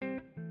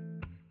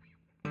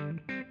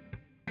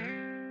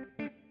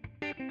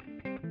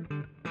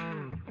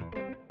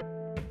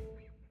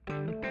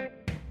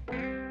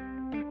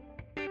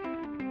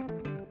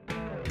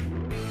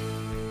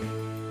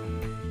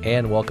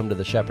And welcome to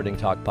the Shepherding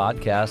Talk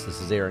podcast.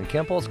 This is Aaron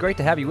Kemple. It's great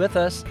to have you with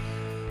us.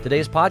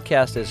 Today's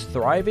podcast is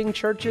Thriving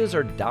Churches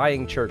or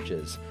Dying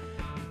Churches?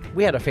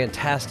 We had a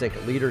fantastic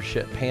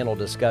leadership panel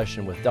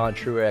discussion with Don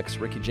Truex,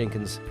 Ricky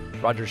Jenkins,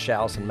 Roger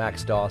Schaus, and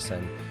Max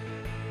Dawson.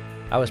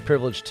 I was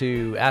privileged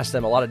to ask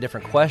them a lot of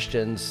different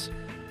questions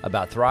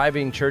about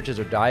thriving churches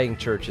or dying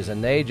churches,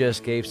 and they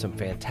just gave some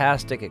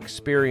fantastic,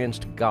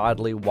 experienced,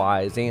 godly,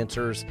 wise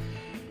answers.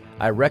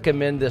 I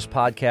recommend this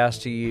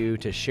podcast to you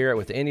to share it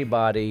with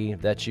anybody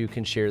that you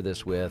can share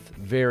this with.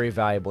 Very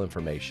valuable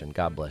information.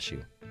 God bless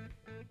you.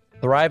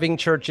 Thriving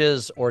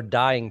churches or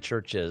dying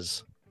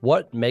churches?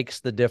 What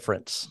makes the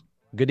difference?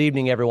 Good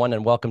evening, everyone,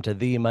 and welcome to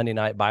the Monday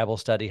Night Bible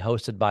Study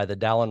hosted by the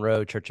Dallin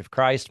Road Church of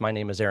Christ. My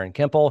name is Aaron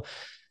Kemple.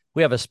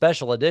 We have a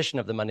special edition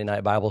of the Monday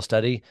Night Bible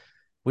Study.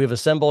 We've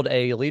assembled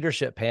a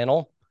leadership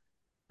panel.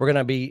 We're going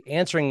to be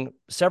answering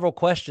several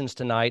questions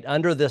tonight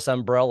under this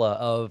umbrella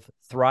of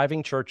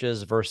thriving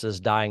churches versus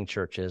dying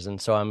churches.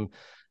 And so I'm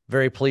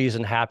very pleased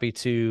and happy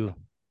to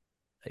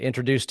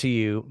introduce to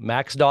you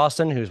Max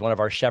Dawson, who's one of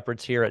our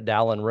shepherds here at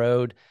Dallin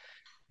Road,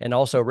 and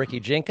also Ricky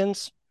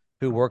Jenkins,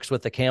 who works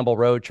with the Campbell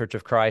Road Church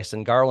of Christ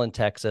in Garland,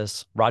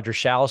 Texas, Roger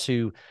Schaus,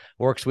 who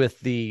works with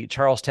the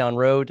Charlestown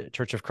Road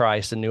Church of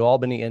Christ in New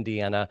Albany,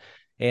 Indiana,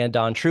 and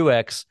Don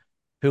Truex,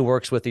 who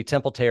works with the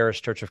Temple Terrace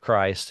Church of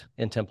Christ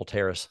in Temple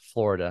Terrace,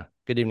 Florida.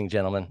 Good evening,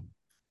 gentlemen.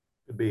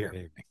 Good to be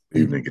here.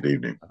 Good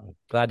evening.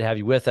 Glad to have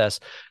you with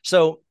us.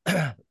 So,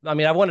 I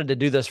wanted to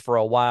do this for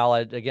a while.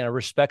 I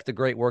respect the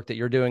great work that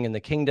you're doing in the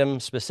kingdom,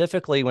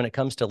 specifically when it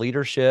comes to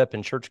leadership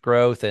and church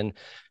growth and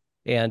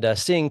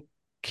seeing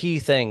key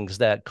things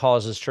that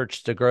causes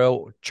churches to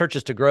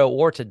grow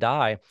or to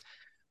die.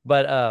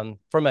 But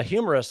from a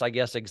humorous,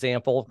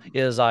 example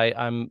is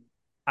I'm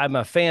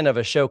a fan of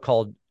a show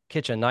called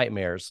Kitchen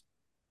Nightmares.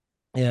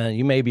 And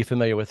you may be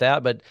familiar with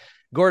that, but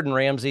Gordon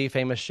Ramsay,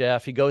 famous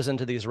chef, he goes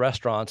into these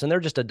restaurants and they're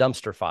just a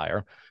dumpster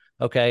fire.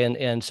 Okay.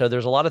 And so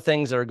there's a lot of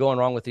things that are going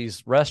wrong with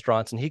these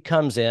restaurants. And he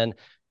comes in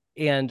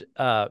and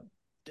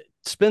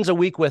spends a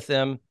week with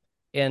them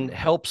and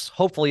helps,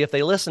 hopefully, if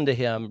they listen to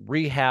him,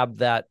 rehab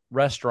that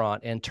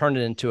restaurant and turn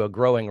it into a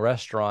growing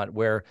restaurant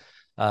where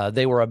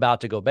they were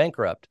about to go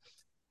bankrupt.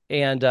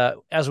 And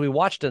as we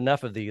watched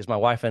enough of these, my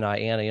wife and I,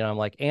 Anna, I'm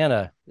like,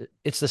 Anna,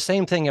 it's the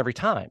same thing every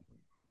time.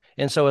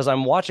 And so as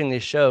I'm watching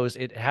these shows,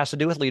 it has to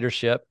do with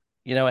leadership.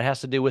 It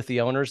has to do with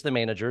the owners, the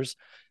managers,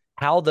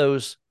 how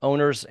those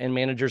owners and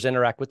managers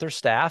interact with their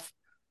staff.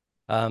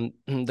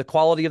 The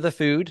quality of the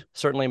food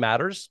certainly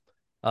matters.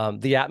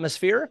 The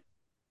atmosphere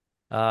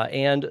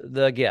and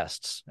the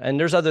guests. And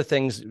there's other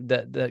things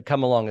that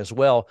come along as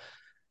well.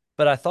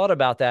 But I thought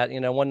about that,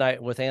 one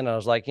night with Anna, I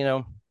was like,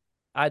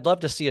 I'd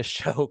love to see a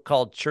show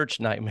called Church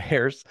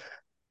Nightmares.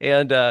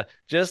 And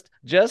just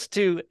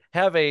to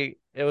have it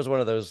was one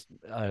of those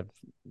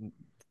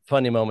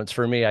funny moments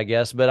for me, I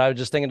guess. But I was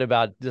just thinking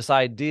about this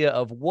idea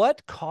of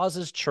what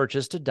causes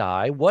churches to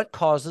die, what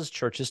causes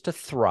churches to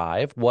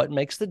thrive, what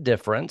makes the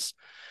difference.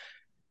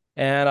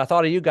 And I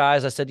thought of you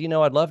guys. I said,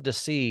 I'd love to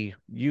see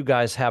you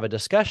guys have a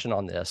discussion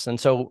on this. And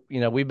so,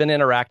 we've been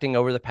interacting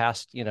over the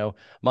past,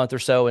 month or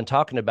so and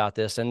talking about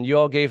this. And you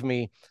all gave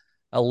me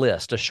a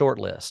short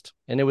list.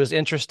 And it was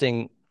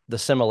interesting, the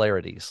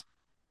similarities.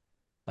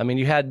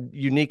 You had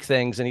unique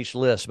things in each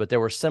list, but there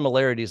were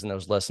similarities in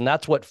those lists. And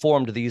that's what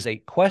formed these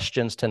 8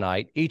 questions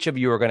tonight. Each of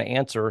you are going to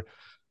answer,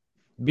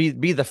 be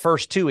the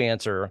first to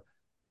answer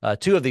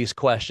 2 of these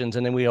questions,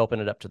 and then we open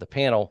it up to the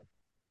panel.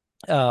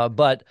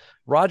 But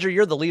Roger,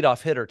 you're the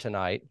leadoff hitter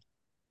tonight.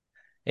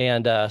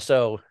 And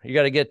so you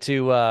got to get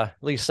to at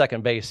least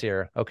second base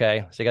here.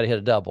 Okay. So you got to hit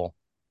a double.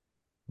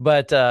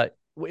 But it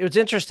was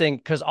interesting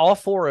because all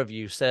 4 of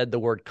you said the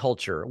word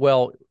culture.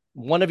 Well,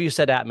 one of you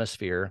said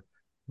atmosphere.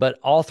 But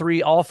all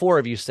 4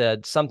 of you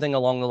said something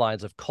along the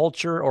lines of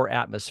culture or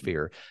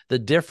atmosphere. The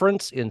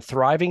difference in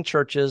thriving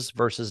churches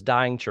versus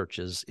dying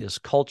churches is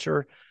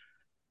culture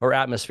or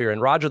atmosphere. And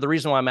Roger, the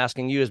reason why I'm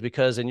asking you is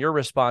because in your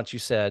response, you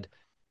said,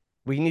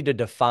 we need to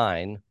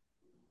define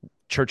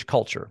church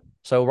culture.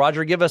 So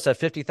Roger, give us a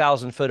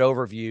 50,000-foot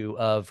overview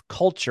of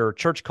culture,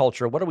 church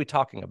culture. What are we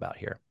talking about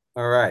here?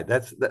 All right.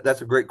 That's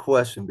a great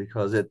question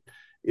because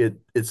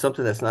it's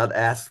something that's not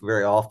asked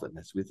very often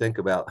as we think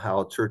about how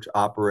a church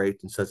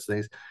operates and such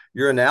things.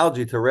 Your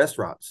analogy to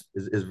restaurants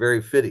is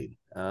very fitting.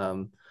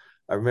 I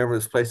remember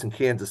this place in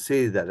Kansas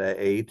City that I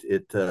ate.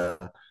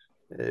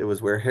 It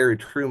was where Harry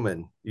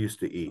Truman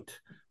used to eat.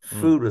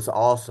 Food was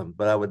awesome,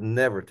 but I would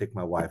never take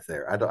my wife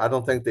there. I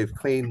don't think they've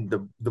cleaned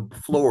the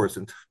floors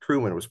since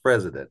Truman was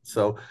president.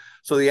 So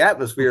the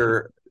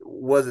atmosphere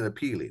wasn't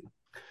appealing.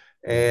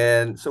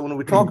 And so when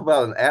we talk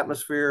about an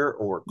atmosphere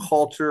or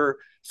culture,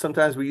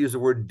 sometimes we use the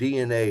word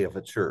DNA of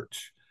a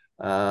church.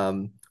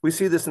 We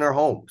see this in our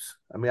homes.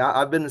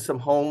 I've been in some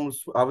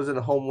homes. I was in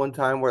a home one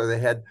time where they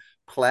had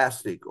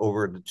plastic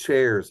over the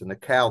chairs and the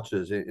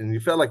couches, and you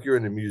felt like you're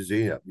in a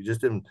museum.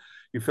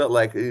 You felt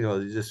like,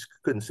 you just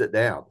couldn't sit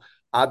down.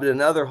 I've been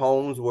in other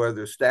homes where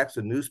there's stacks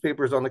of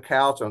newspapers on the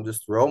couch and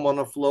just throw them on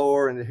the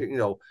floor.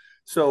 And,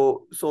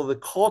 so the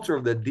culture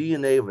of the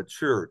DNA of a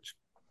church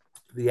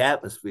the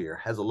atmosphere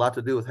has a lot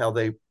to do with how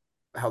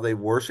they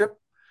worship,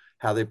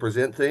 how they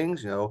present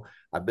things.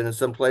 I've been in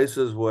some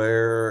places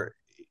where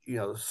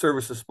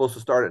service is supposed to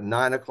start at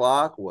 9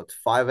 o'clock. Well, it's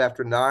 5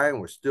 after 9.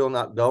 We're still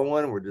not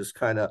going. We're just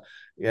kind of,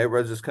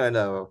 everybody's just kind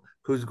of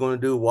who's going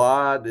to do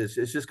what. It's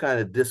just kind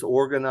of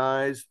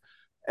disorganized,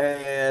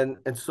 and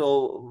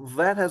so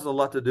that has a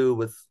lot to do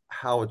with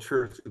how a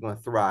church is going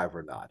to thrive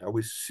or not. Are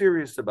we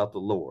serious about the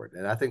Lord?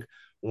 And I think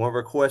one of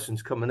our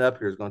questions coming up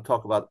here is going to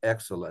talk about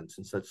excellence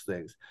and such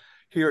things.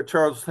 Here at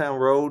Charlestown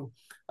Road,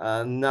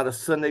 not a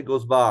Sunday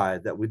goes by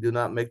that we do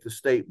not make the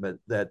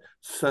statement that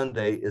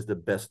Sunday is the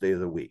best day of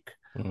the week.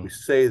 We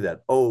say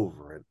that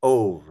over and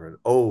over and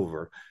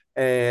over,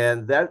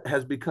 and that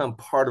has become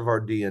part of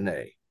our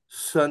DNA.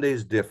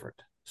 Sunday's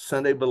different.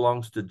 Sunday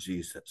belongs to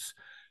Jesus.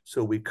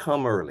 So we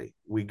come early.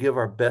 We give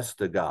our best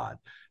to God.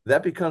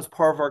 That becomes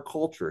part of our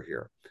culture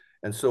here.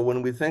 And so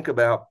when we think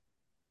about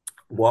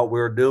what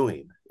we're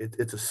doing,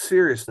 it's a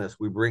seriousness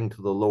we bring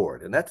to the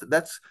Lord. And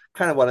that's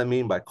kind of what I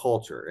mean by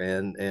culture.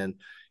 And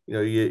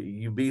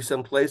you be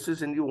some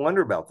places and you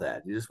wonder about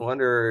that. You just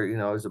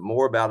wonder, is it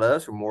more about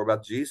us or more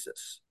about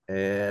Jesus?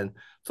 And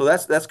so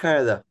that's kind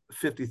of the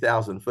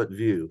 50,000-foot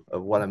view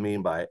of what I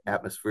mean by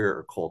atmosphere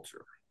or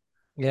culture.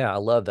 Yeah, I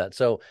love that.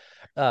 So,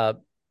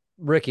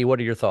 Ricky, what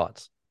are your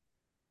thoughts?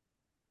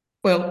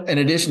 Well, in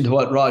addition to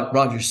what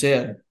Roger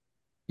said,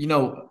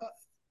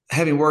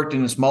 having worked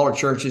in the smaller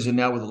churches and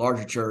now with a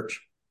larger church,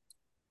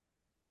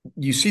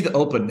 you see the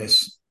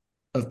openness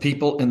of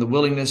people and the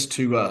willingness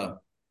to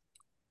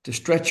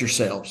stretch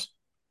yourselves.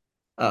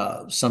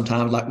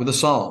 Sometimes, like with the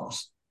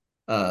songs,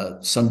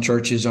 some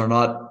churches are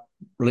not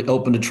really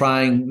open to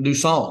trying new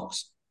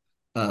songs.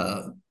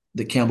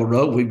 The Campbell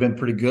Road, we've been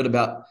pretty good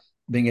about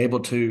being able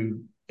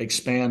to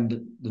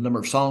expand the number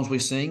of songs we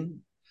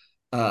sing.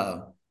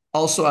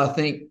 Also, I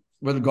think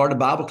with regard to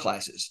Bible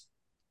classes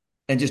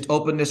and just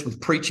openness with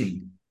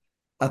preaching,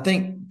 I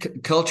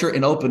think culture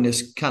and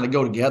openness kind of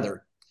go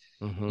together.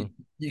 Mm-hmm.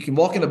 You can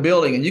walk in a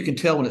building and you can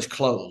tell when it's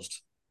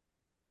closed.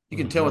 You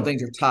can tell when Mm-hmm.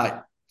 things are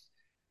tight.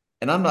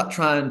 And I'm not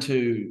trying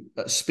to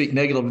speak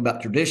negative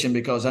about tradition,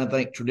 because I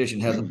think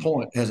tradition has a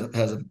point, has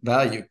a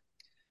value.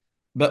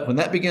 But when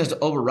that begins to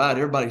override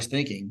everybody's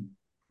thinking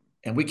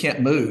and we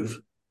can't move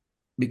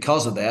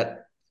because of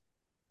that,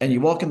 and you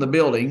walk in the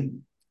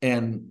building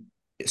and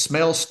it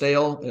smells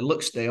stale, it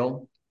looks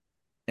stale,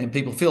 and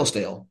people feel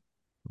stale.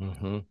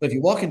 Mm-hmm. But if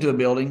you walk into a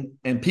building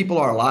and people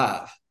are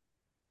alive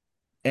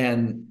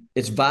and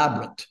it's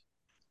vibrant,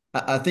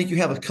 I think you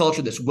have a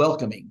culture that's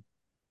welcoming,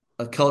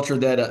 a culture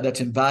that's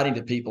inviting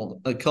to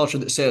people, a culture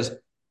that says,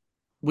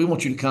 we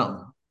want you to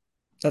come.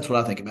 That's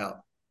what I think about.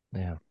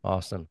 Yeah,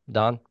 awesome.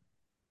 Don?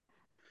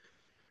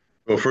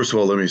 Well, first of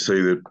all, let me say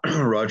that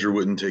Roger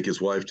wouldn't take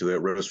his wife to that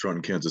restaurant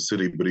in Kansas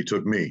City, but he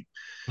took me,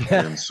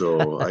 and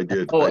so I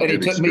did. Oh, I and he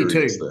did took me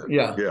experience too. that.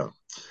 Yeah.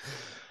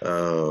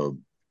 Yeah.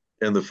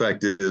 And the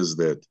fact is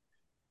that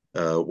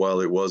while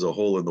it was a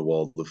hole in the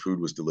wall, the food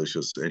was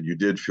delicious, and you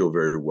did feel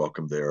very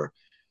welcome there.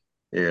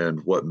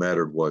 And what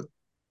mattered was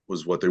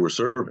what they were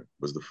serving,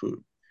 was the food.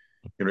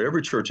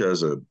 Every church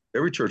has a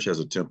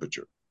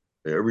temperature.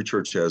 Every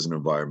church has an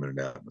environment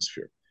and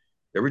atmosphere.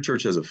 Every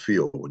church has a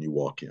feel when you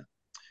walk in.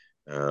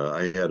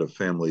 I had a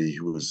family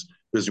who was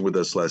visiting with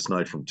us last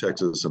night from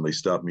Texas, and they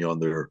stopped me on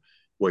their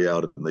way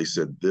out, and they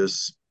said,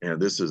 this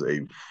is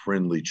a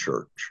friendly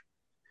church.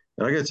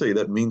 And I got to tell you,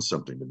 that means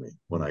something to me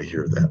when I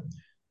hear that,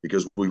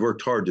 because we've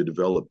worked hard to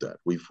develop that.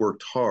 We've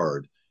worked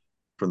hard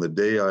from the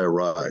day I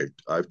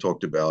arrived. I've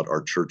talked about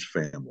our church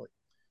family,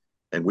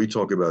 and we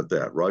talk about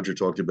that. Roger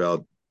talked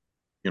about,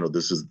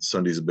 this is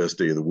Sunday's the best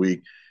day of the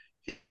week.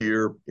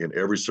 Here in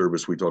every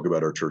service, we talk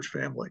about our church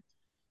family.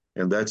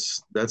 And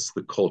that's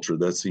the culture,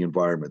 that's the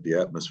environment, the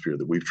atmosphere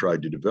that we've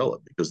tried to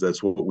develop, because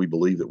that's what we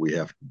believe that we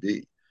have to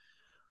be.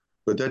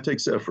 But that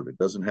takes effort. It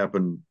doesn't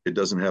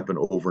happen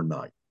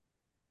overnight.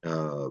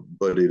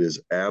 But it is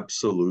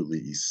absolutely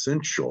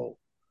essential,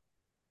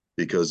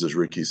 because, as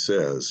Ricky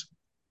says,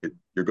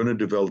 you're going to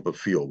develop a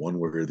feel one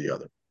way or the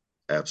other.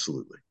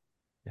 Absolutely.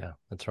 Yeah,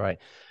 that's right.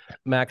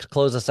 Max,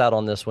 close us out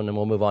on this one and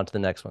we'll move on to the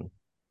next one.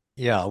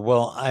 Yeah,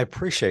 well, I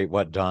appreciate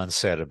what Don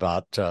said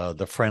about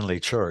the friendly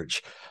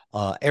church.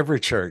 Every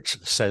church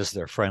says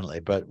they're friendly,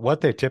 but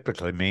what they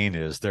typically mean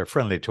is they're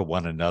friendly to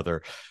one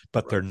another,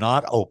 but they're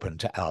not open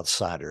to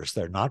outsiders.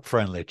 They're not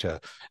friendly to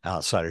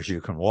outsiders.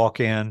 You can walk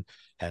in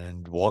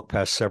and walk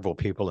past several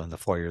people in the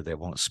foyer. They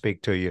won't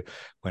speak to you.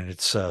 When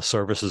it's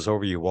service is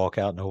over, you walk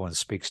out, no one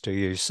speaks to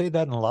you. You see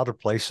that in a lot of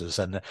places,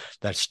 and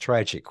that's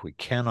tragic. We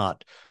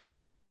can't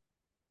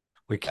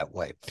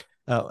wait.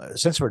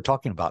 Since we're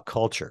talking about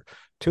culture,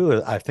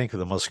 two, I think, of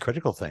the most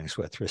critical things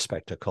with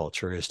respect to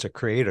culture is to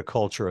create a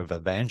culture of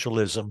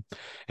evangelism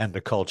and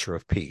a culture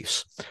of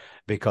peace,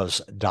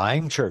 because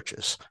dying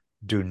churches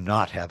do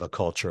not have a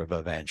culture of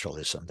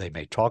evangelism. They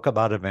may talk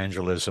about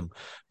evangelism,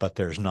 but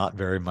there's not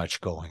very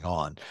much going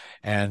on.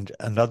 And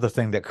another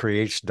thing that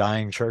creates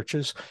dying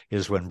churches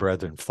is when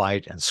brethren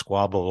fight and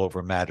squabble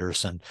over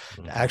matters and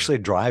actually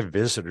drive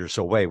visitors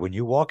away. When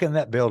you walk in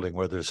that building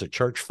where there's a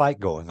church fight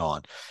going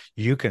on,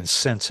 you can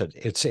sense it.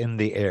 It's in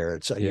the air.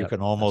 You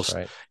can almost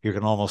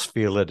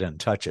feel it and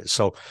touch it.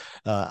 So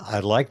I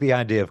like the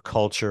idea of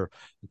culture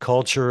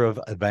of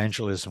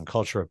evangelism,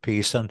 culture of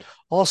peace, and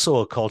also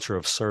a culture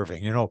of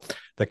serving.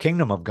 The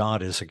kingdom of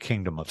God is a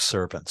kingdom of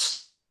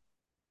servants.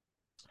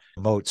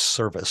 Promotes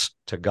service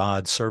to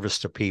God, service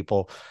to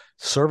people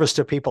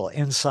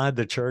inside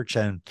the church,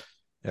 and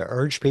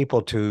urge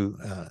people to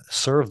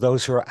serve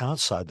those who are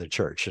outside the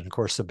church. And of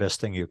course, the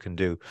best thing you can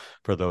do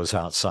for those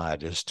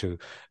outside is to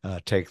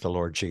take the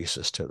Lord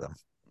Jesus to them.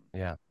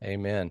 Yeah,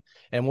 amen.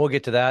 And we'll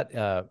get to that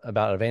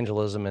about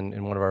evangelism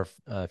in one of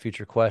our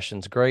future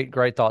questions.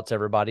 Great thoughts,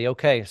 everybody.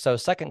 Okay, so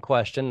second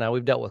question. Now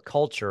we've dealt with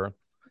culture.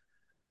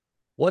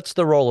 What's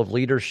the role of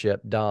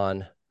leadership,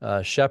 Don,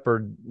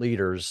 shepherd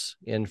leaders,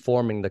 in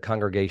forming the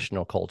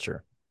congregational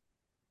culture?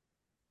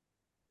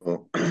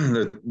 Well,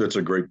 that's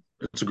a great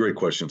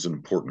question. It's an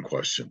important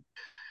question.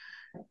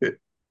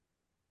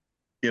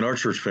 In our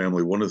church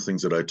family, one of the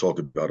things that I talk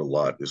about a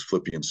lot is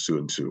Philippians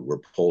 2:2, where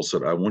Paul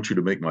said, I want you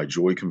to make my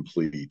joy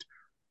complete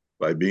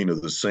by being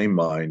of the same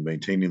mind,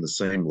 maintaining the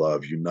same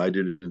love,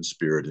 united in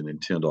spirit, and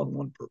intent on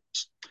one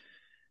purpose.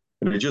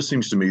 And it just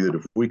seems to me that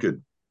if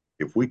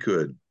we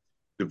could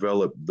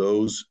develop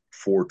those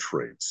 4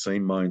 traits,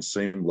 same mind,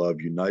 same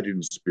love, united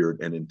in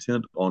spirit, and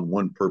intent on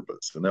one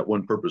purpose, and that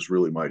one purpose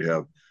really might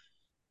have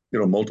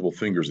multiple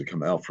fingers that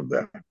come out from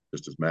that,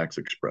 just as Max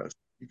expressed: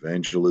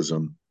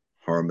 evangelism,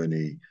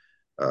 harmony,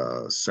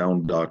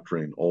 sound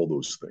doctrine, all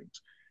those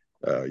things.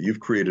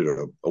 You've created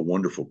a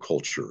wonderful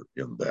culture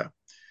in that.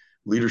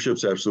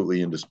 Leadership's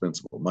absolutely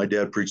indispensable. My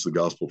dad preached the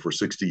gospel for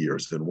 60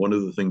 years, and one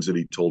of the things that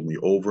he told me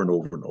over and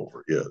over and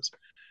over is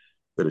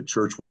that a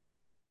church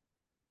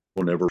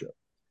will never.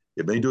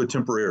 It may do it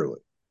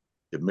temporarily,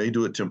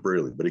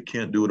 but it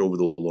can't do it over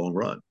the long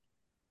run.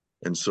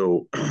 And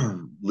so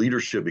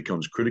leadership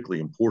becomes critically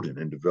important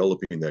in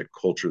developing that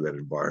culture, that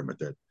environment,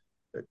 that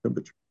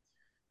temperature.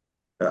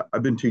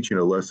 I've been teaching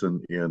a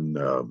lesson in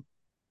the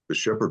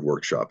shepherd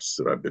workshops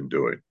that I've been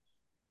doing,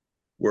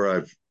 where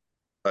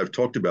I've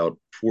talked about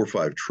 4 or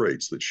 5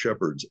 traits that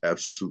shepherds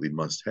absolutely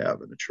must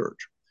have in a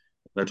church.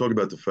 And I talk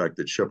about the fact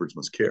that shepherds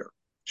must care.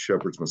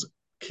 Shepherds must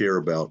care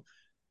about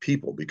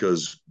people,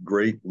 because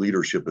great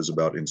leadership is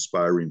about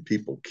inspiring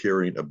people,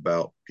 caring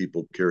about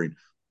people, caring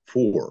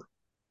for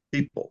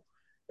people.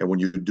 And when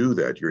you do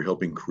that, you're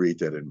helping create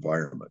that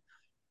environment.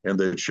 And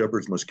that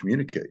shepherds must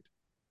communicate,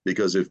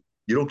 because if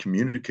you don't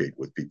communicate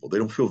with people, they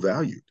don't feel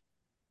valued.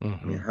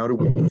 Mm-hmm. I mean, how do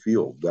we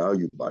feel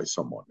valued by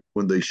someone?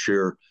 When they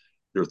share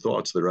their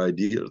thoughts, their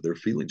ideas, their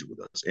feelings with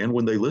us, and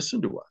when they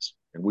listen to us,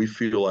 and we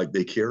feel like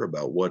they care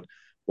about what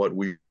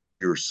we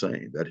are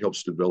saying. That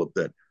helps develop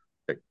that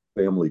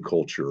family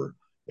culture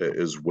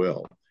as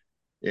well.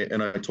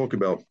 And I talk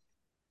about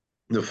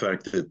the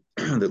fact that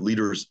that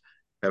leaders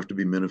have to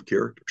be men of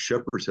character.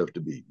 Shepherds have to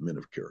be men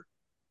of character.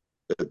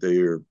 That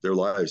their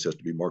lives have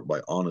to be marked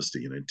by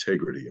honesty and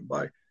integrity, and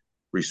by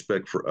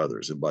respect for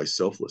others, and by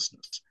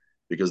selflessness,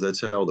 because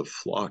that's how the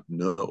flock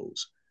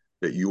knows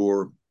that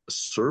you're a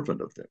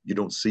servant of them. You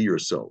don't see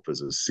yourself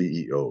as a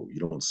CEO. You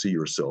don't see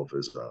yourself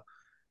as a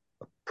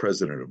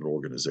president of an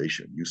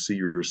organization. You see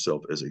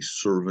yourself as a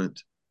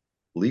servant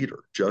leader,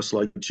 just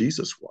like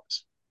Jesus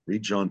was.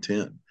 Read John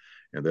 10,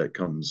 and that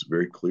comes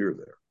very clear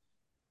there.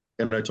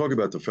 And I talk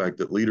about the fact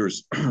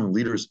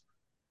that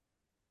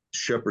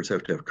shepherds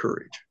have to have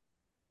courage,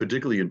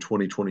 particularly in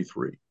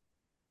 2023.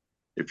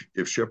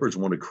 If shepherds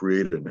want to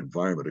create an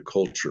environment, a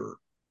culture,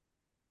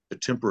 a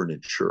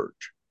temperate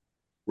church,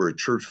 where a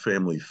church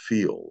family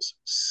feels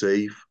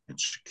safe and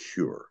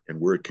secure, and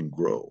where it can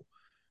grow,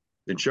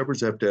 then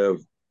shepherds have to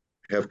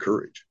have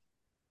courage.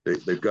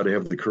 They've got to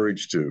have the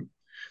courage to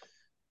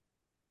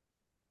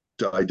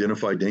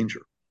identify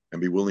danger and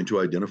be willing to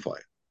identify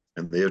it.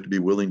 And they have to be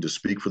willing to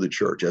speak for the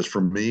church. As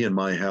for me and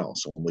my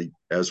house, only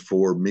as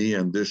for me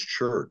and this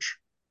church,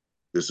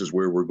 this is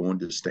where we're going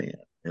to stand.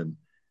 And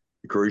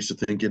the courage to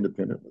think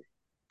independently,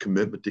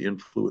 commitment to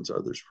influence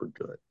others for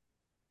good.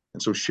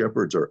 And so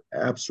shepherds are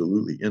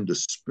absolutely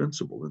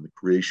indispensable in the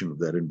creation of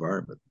that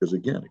environment, because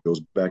again, it goes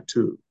back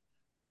to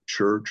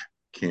church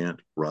can't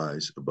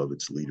rise above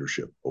its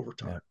leadership over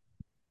time.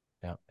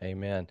 Yeah.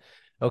 Amen.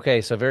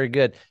 Okay. So very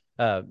good.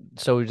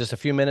 So just a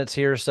few minutes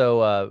here.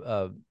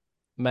 So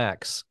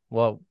Max,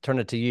 well, turn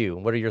it to you.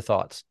 What are your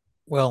thoughts?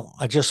 Well,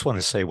 I just want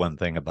to say one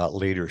thing about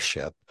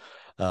leadership.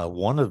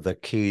 One of the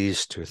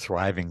keys to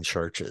thriving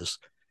churches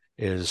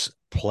is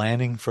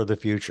planning for the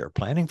future,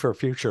 planning for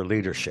future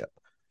leadership.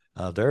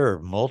 There are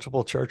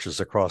multiple churches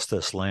across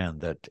this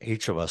land that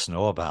each of us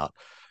know about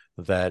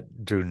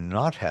that do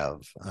not have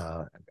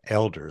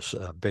elders,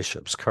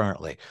 bishops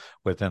currently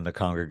within the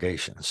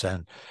congregations.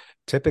 And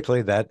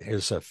typically that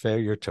is a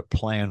failure to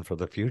plan for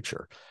the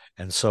future.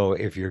 And so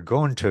if you're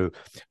going to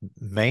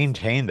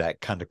maintain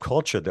that kind of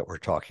culture that we're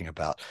talking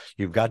about,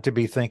 you've got to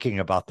be thinking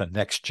about the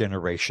next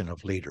generation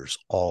of leaders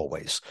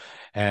always.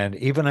 And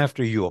even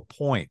after you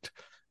appoint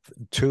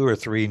 2 or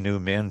 3 new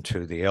men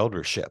to the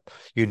eldership.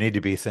 You need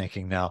to be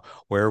thinking now,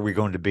 where are we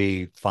going to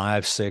be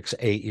 5, 6,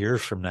 8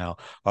 years from now?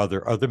 Are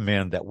there other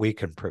men that we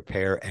can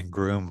prepare and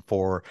groom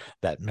for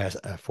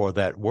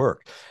that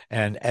work?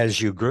 And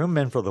as you groom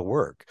men for the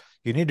work,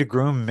 you need to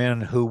groom men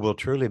who will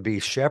truly be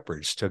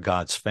shepherds to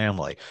God's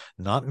family,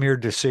 not mere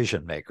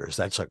decision makers.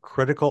 That's a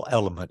critical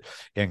element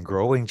in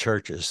growing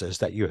churches, is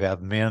that you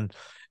have men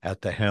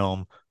at the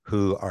helm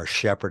who are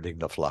shepherding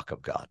the flock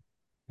of God.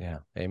 Yeah.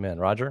 Amen.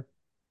 Roger?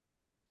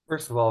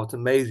 First of all, it's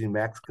amazing.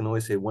 Max can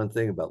only say one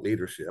thing about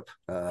leadership.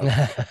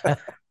 There's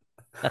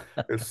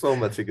so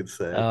much he could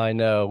say. I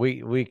know.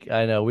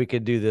 I know we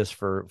could do this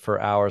for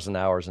hours and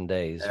hours and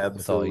days.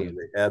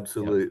 Absolutely.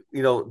 Absolutely. Yeah.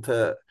 You know,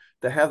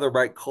 to have the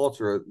right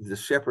culture, the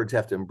shepherds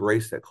have to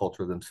embrace that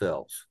culture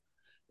themselves.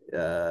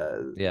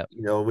 You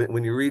know,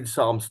 when you read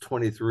Psalms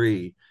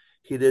 23,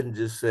 he didn't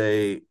just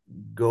say,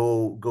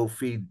 go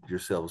feed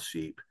yourselves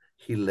sheep.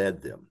 He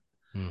led them.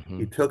 Mm-hmm.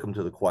 He took them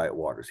to the quiet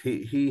waters.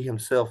 He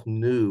himself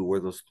knew where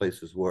those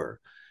places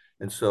were.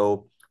 And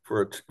so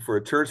for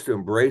a church to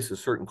embrace a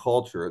certain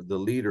culture, the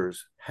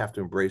leaders have to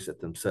embrace it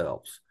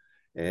themselves.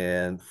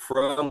 And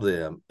from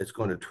them, it's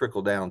going to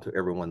trickle down to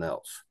everyone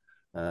else.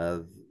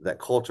 That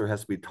culture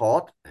has to be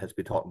taught. It has to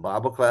be taught in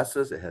Bible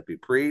classes. It has to be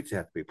preached. It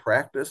has to be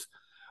practiced.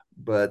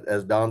 But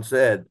as Don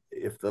said,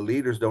 if the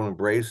leaders don't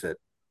embrace it,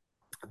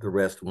 the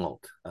rest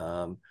won't.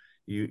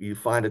 You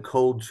find a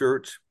cold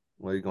church,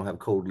 well, you're going to have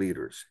cold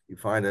leaders. You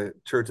find a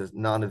church that's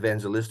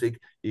non-evangelistic,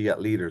 you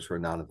got leaders who are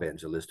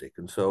non-evangelistic.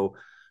 And so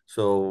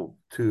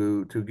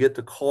to get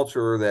the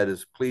culture that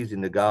is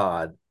pleasing to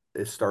God,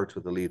 it starts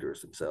with the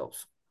leaders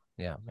themselves.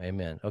 Yeah,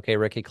 amen. Okay,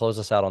 Ricky, close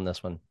us out on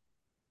this one.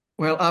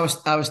 Well, I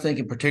was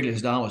thinking, particularly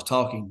as Don was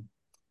talking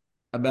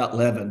about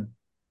leaven.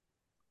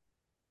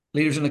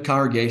 Leaders in the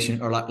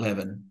congregation are like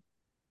leaven.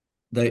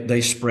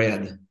 They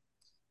spread.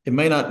 It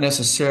may not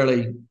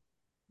necessarily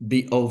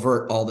be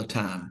overt all the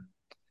time,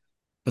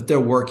 but they're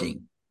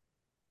working.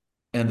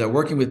 And they're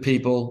working with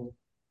people,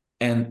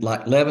 and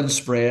like leaven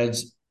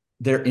spreads,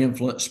 their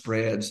influence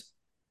spreads,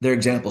 their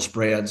example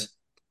spreads.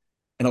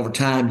 And over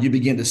time, you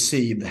begin to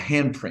see the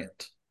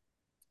handprint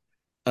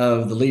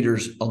of the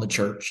leaders on the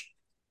church.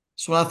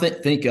 So when I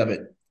think of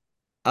it,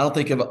 I don't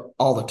think of it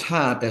all the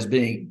time as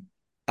being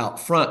out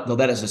front, though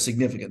that is a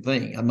significant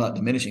thing. I'm not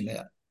diminishing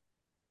that.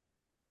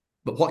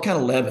 But what kind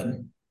of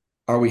leaven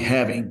are we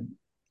having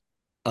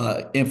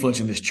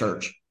influencing this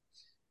church?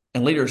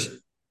 And leaders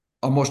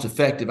are most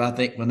effective, I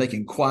think, when they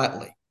can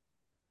quietly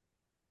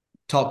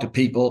talk to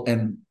people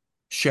and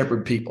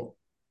shepherd people,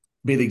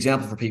 be the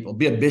example for people,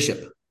 be a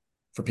bishop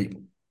for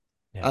people.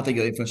 Yeah. I think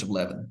of the influence of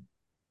leaven.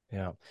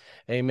 Yeah.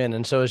 Amen.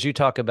 And so as you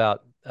talk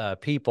about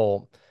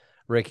people,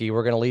 Ricky,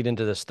 we're going to lead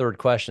into this third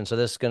question. So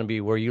this is going to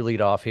be where you lead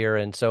off here.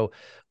 And so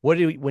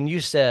when you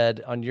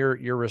said on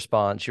your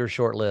response, your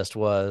short list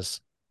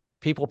was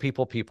people.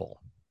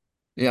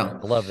 Yeah.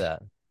 I love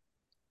that.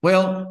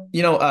 Well,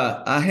 you know,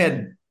 I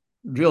had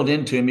drilled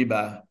into me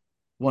by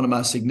one of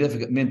my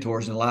significant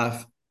mentors in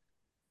life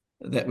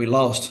that we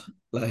lost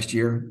last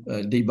year,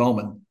 D.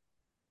 Bowman.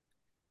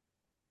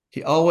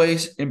 He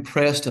always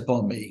impressed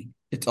upon me,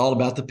 it's all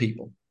about the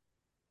people.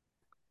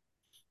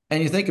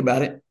 And you think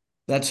about it,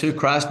 that's who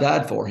Christ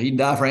died for. He didn't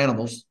die for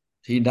animals.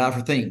 He didn't die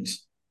for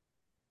things.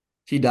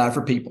 He died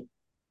for people.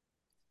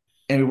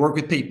 And we work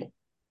with people.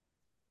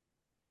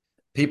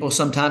 People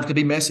sometimes can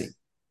be messy.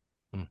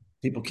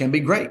 People can be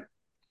great.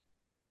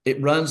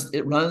 It runs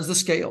the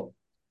scale.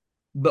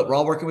 But we're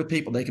all working with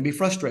people. They can be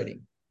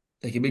frustrating.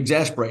 They can be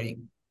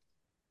exasperating.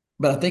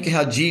 But I think of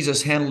how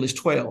Jesus handled his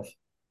 12,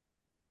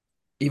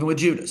 even with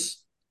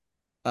Judas,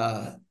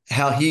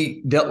 how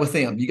he dealt with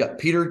them. You got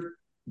Peter,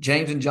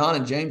 James, and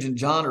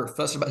John are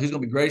fussing about who's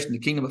going to be greatest in the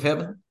kingdom of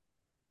heaven.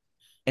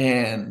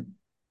 And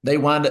they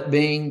wind up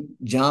being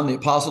John, the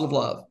apostle of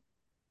love,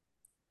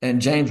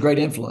 and James, great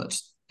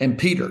influence, and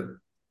Peter,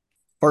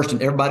 first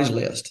in everybody's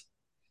list.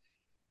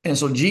 And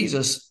so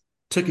Jesus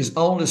took his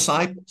own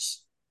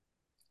disciples,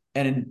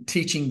 and in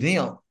teaching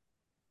them,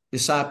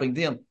 discipling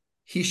them,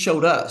 he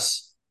showed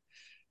us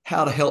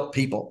how to help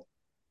people.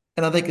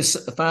 And I think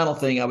the final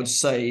thing I would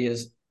say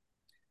is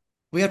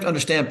we have to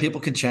understand people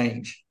can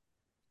change.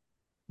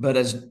 But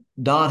as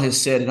Don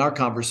has said in our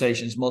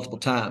conversations multiple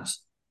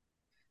times,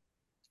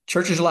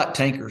 churches are like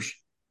tankers.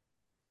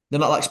 They're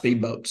not like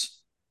speedboats.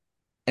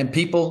 And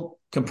people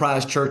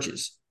comprise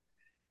churches.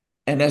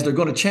 And as they're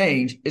going to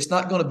change, it's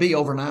not going to be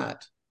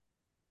overnight.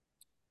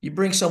 You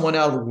bring someone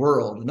out of the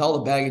world and all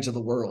the baggage of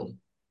the world,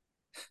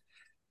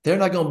 they're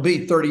not going to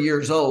be 30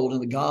 years old in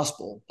the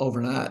gospel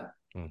overnight.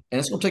 And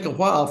it's going to take a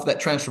while for that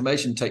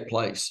transformation to take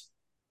place.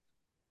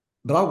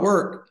 But our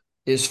work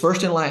is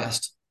first and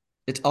last.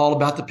 It's all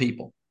about the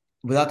people.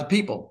 Without the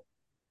people,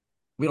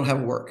 we don't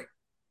have work.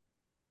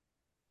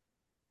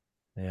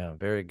 Yeah,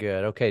 very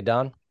good. Okay,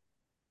 Don.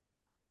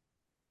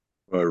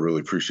 I really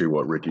appreciate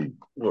what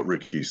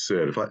Ricky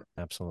said.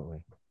 Absolutely.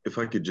 If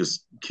I could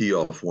just key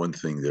off one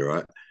thing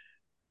there,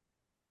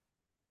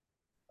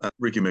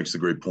 Ricky makes the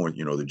great point,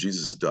 that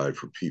Jesus died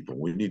for people.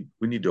 We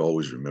need to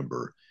always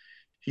remember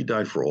he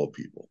died for all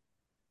people.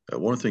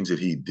 one of the things that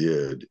he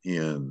did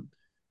in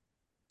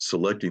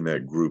selecting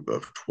that group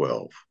of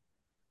 12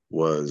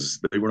 was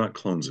they were not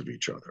clones of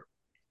each other.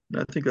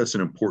 And I think that's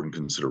an important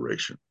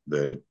consideration,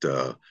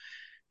 that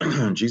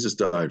Jesus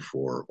died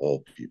for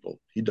all people.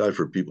 He died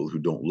for people who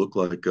don't look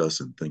like us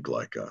and think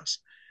like us.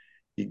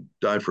 He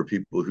died for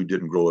people who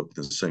didn't grow up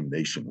in the same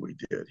nation we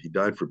did. He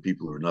died for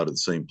people who are not in the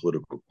same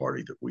political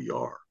party that we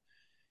are.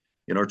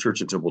 In our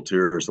church at Temple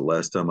Terrace, the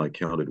last time I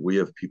counted, we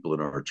have people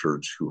in our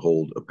church who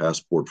hold a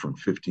passport from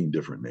 15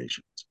 different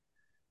nations.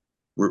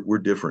 We're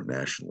different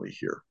nationally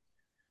here.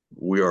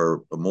 We are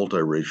a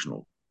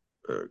multiracial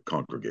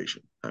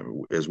congregation. I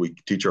mean, as we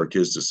teach our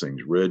kids to sing,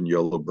 red and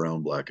yellow,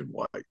 brown, black and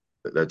white.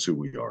 That's who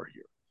we are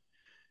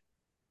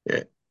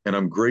here. And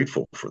I'm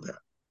grateful for that.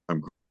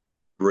 I'm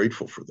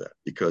grateful for that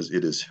because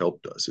it has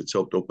helped us. It's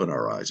helped open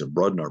our eyes and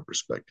broaden our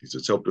perspectives.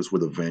 It's helped us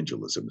with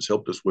evangelism. It's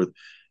helped us with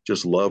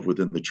just love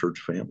within the church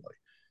family.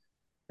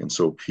 And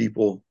so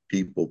people,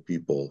 we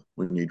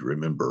need to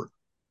remember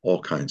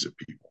all kinds of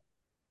people.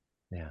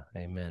 Yeah.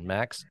 Amen.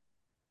 Max?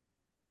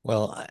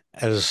 Well,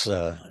 as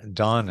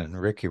Don and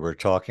Ricky were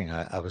talking,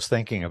 I was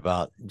thinking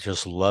about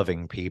just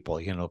loving people.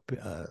 You know,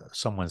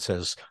 someone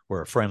says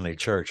we're a friendly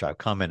church. I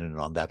commented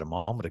on that a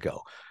moment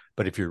ago.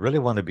 But if you really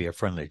want to be a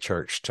friendly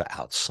church to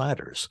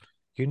outsiders,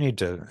 you need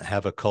to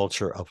have a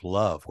culture of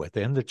love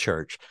within the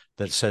church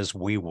that says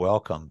we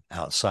welcome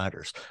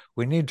outsiders.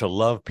 We need to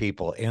love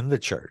people in the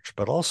church,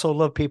 but also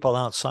love people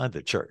outside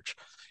the church.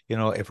 You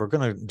know, if we're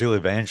going to do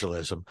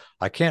evangelism,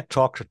 I can't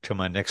talk to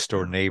my next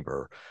door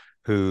neighbor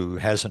who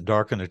hasn't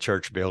darkened a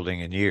church building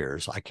in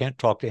years. I can't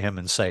talk to him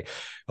and say,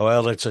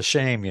 well, it's a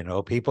shame, you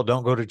know, people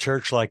don't go to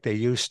church like they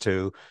used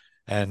to.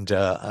 And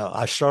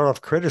I start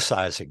off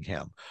criticizing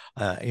him.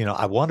 You know,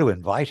 I want to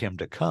invite him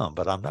to come,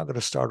 but I'm not going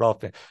to start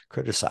off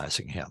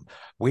criticizing him.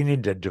 We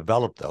need to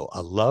develop, though,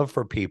 a love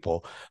for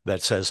people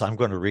that says, I'm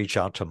going to reach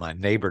out to my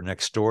neighbor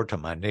next door, to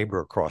my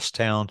neighbor across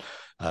town,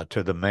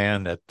 to the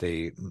man at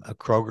the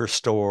Kroger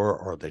store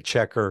or the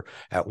checker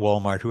at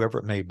Walmart, whoever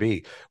it may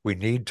be. We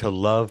need to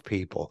love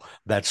people.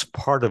 That's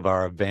part of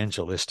our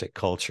evangelistic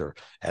culture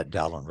at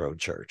Dowland Road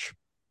Church.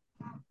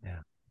 Yeah.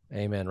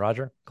 Amen.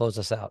 Roger, close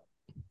us out.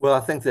 Well, I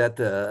think that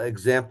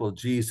example of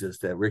Jesus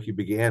that Ricky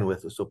began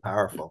with was so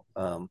powerful.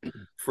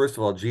 First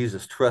of all,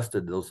 Jesus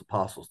trusted those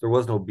apostles. There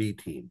was no B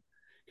team.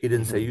 He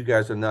didn't say, you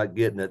guys are not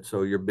getting it,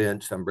 so you're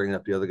benched. I'm bringing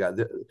up the other guy.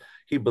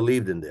 He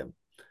believed in them.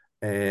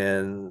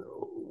 And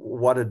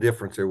what a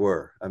difference there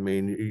were. I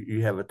mean,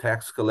 you have a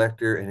tax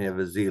collector and you have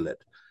a zealot.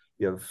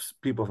 You have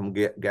people from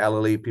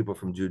Galilee, people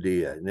from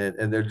Judea.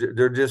 And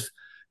they're just,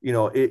 you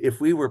know, if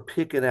we were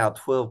picking out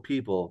 12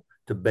 people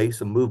to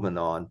base a movement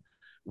on,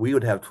 we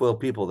would have 12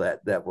 people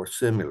that were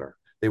similar.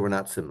 They were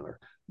not similar.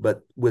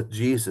 But with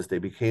Jesus, they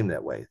became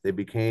that way. They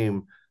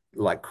became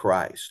like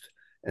Christ.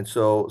 And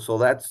so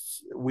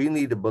we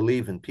need to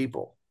believe in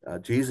people.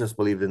 Jesus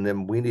believed in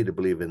them. We need to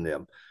believe in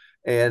them.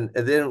 And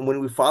then when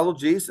we follow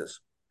Jesus,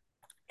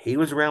 he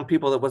was around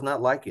people that was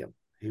not like him.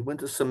 He went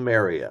to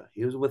Samaria.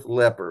 He was with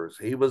lepers.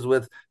 He was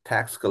with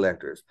tax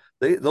collectors.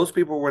 Those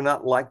people were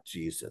not like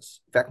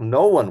Jesus. In fact,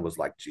 no one was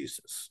like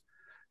Jesus.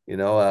 You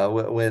know,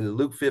 when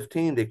Luke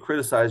 15, they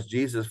criticized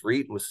Jesus for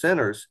eating with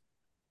sinners.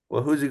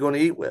 Well, who's he going to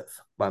eat with?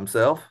 By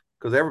himself?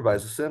 Because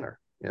everybody's a sinner,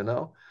 you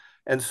know?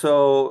 And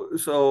so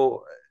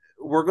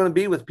we're going to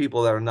be with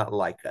people that are not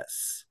like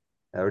us,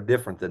 that are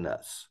different than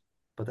us.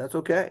 But that's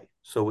okay.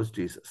 So was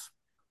Jesus.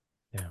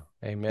 Yeah.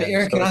 Amen. Hey,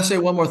 Aaron, can I say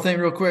one more thing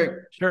real quick?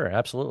 Sure,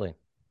 absolutely.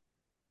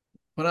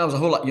 When I was a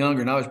whole lot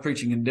younger and I was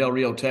preaching in Del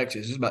Rio,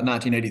 Texas, it was about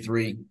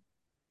 1983,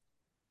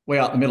 way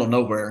out in the middle of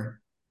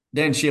nowhere,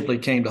 Dan Shipley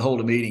came to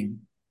hold a meeting.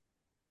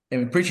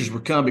 And when preachers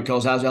would come,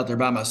 because I was out there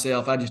by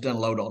myself, I just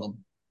unload on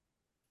them.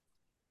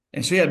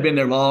 And so he had been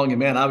there long, and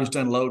man, I was just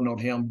unloading on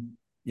him.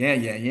 Yeah.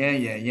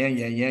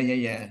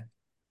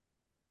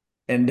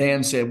 And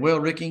Dan said, well,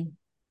 Ricky,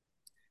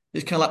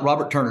 it's kind of like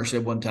Robert Turner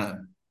said one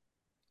time.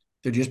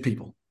 They're just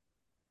people.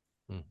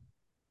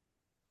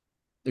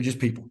 They're just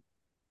people.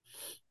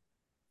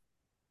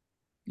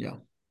 Yeah.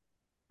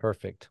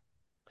 Perfect.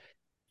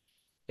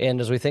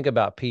 And as we think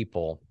about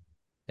people,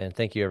 and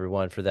thank you,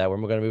 everyone, for that. We're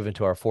going to move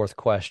into our fourth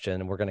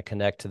question, and we're going to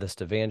connect to this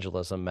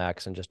evangelism,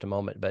 Max, in just a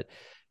moment. But,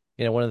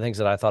 you know, one of the things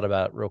that I thought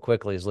about real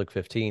quickly is Luke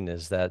 15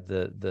 is that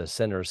the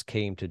sinners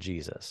came to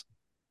Jesus.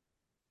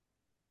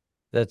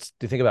 Do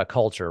you think about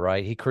culture,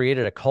 right? He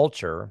created a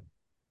culture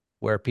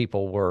where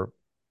people were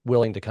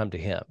willing to come to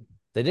him.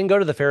 They didn't go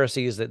to the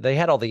Pharisees. They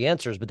had all the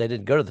answers, but they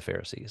didn't go to the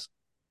Pharisees.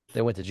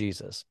 They went to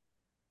Jesus.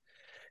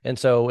 And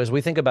so as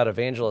we think about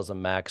evangelism,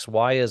 Max,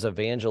 why is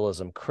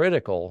evangelism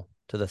critical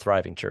to the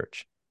thriving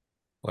church?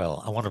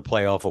 Well, I want to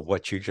play off of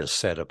what you just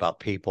said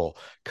about people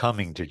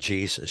coming to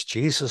Jesus.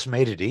 Jesus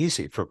made it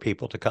easy for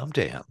people to come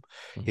to him.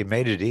 Mm-hmm. He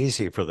made it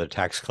easy for the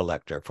tax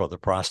collector, for the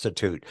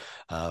prostitute,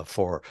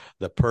 for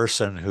the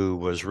person who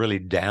was really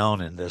down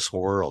in this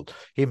world.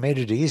 He made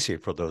it easy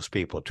for those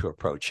people to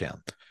approach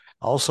him.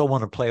 I also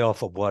want to play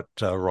off of what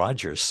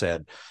Roger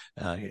said.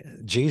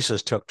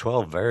 Jesus took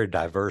 12 very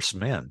diverse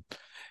men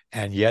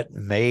and yet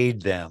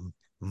made them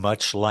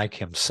much like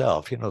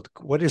himself.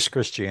 What is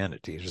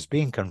Christianity? It is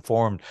being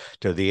conformed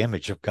to the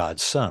image of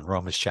God's Son,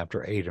 Romans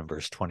chapter 8 and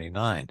verse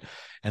 29.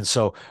 And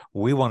so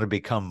we want to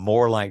become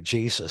more like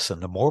Jesus.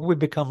 And the more we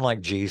become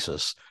like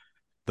Jesus,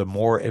 the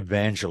more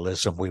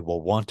evangelism we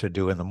will want to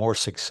do and the more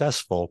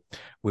successful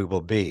we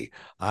will be.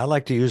 I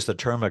like to use the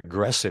term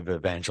aggressive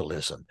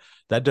evangelism.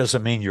 That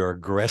doesn't mean you're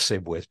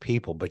aggressive with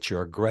people, but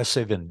you're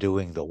aggressive in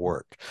doing the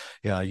work.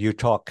 You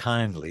talk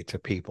kindly to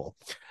people.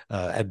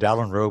 At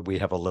Dowlen Road, we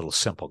have a little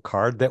simple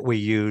card that we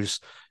use.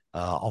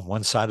 On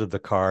one side of the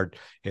card,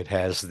 it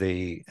has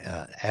the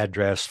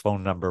address,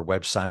 phone number,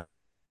 website.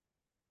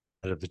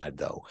 Of the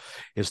though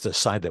is the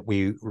side that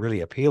we really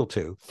appeal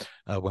to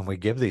when we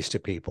give these to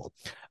people.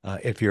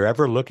 If you're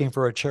ever looking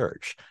for a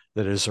church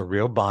that is a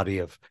real body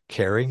of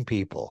caring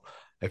people,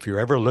 if you're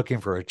ever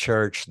looking for a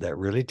church that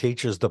really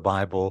teaches the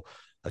Bible,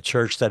 a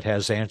church that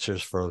has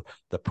answers for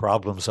the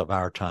problems of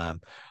our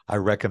time, I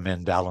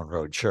recommend Dowlen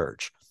Road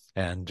Church.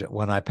 And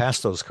when I pass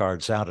those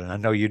cards out, and I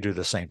know you do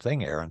the same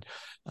thing, Aaron,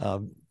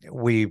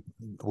 we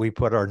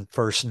put our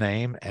first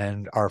name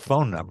and our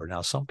phone number.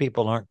 Now, some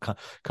people aren't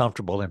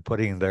comfortable in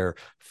putting their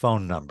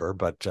phone number,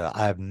 but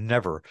I've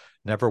never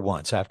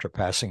once, after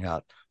passing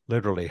out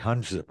literally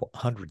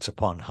hundreds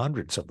upon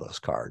hundreds of those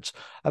cards,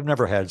 I've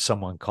never had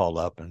someone call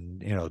up and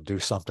do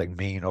something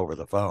mean over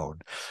the phone.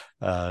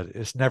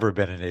 It's never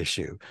been an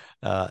issue.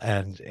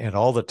 And in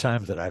all the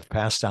time that I've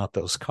passed out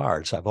those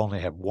cards, I've only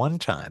had one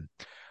time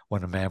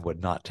when a man would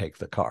not take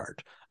the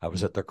card. I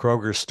was at the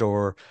Kroger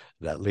store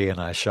that Lee and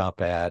I shop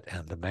at,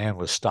 and the man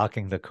was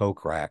stocking the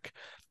Coke rack,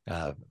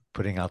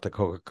 putting out the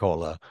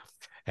Coca-Cola.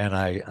 And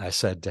I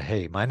said,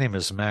 hey, my name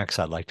is Max.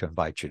 I'd like to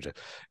invite you to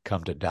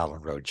come to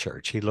Dowlen Road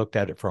Church. He looked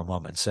at it for a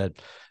moment and said,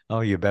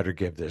 oh, you better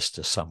give this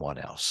to someone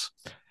else.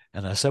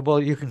 And I said, well,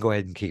 you can go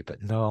ahead and keep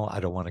it. No, I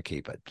don't want to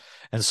keep it.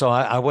 And so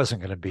I wasn't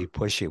going to be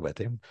pushy with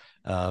him,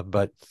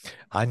 but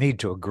I need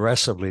to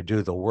aggressively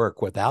do the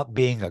work without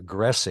being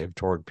aggressive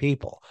toward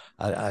people.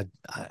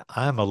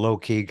 I'm a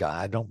low-key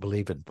guy. I don't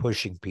believe in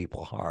pushing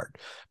people hard,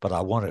 but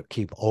I want to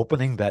keep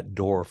opening that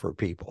door for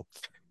people.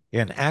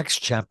 In Acts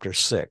chapter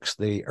 6,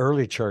 the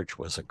early church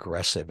was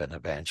aggressive in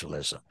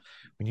evangelism.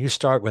 When you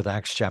start with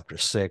Acts chapter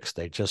 6,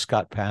 they just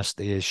got past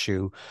the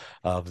issue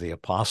of the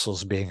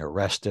apostles being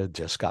arrested,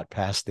 just got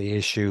past the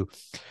issue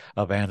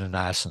of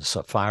Ananias and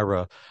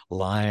Sapphira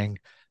lying.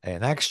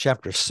 In Acts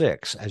chapter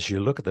 6, as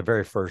you look at the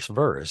very first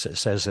verse, it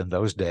says, in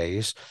those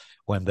days,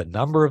 when the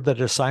number of the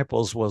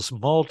disciples was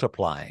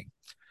multiplying.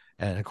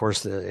 And of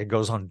course, it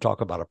goes on to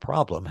talk about a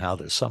problem, how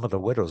that some of the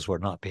widows were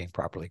not being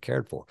properly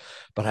cared for.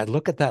 But I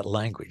look at that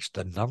language,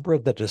 the number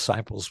of the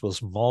disciples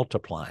was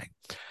multiplying.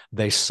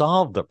 They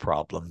solved the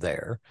problem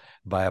there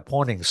by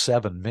appointing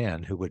 7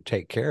 men who would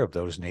take care of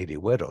those needy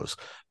widows.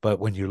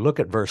 But when you look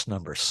at verse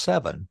number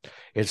 7,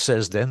 it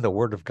says, then the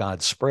word of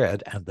God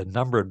spread, and the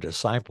number of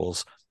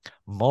disciples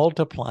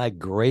multiplied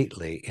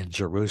greatly in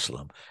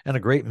Jerusalem, and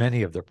a great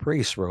many of the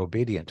priests were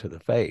obedient to the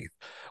faith.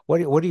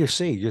 What do you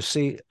see? You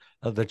see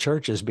the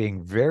church is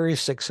being very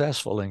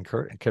successful in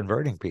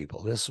converting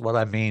people. This is what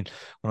I mean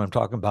when I'm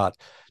talking about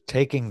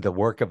taking the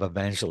work of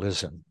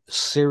evangelism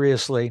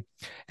seriously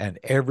and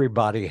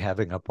everybody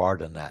having a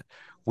part in that.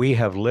 We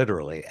have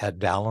literally at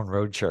Dowlen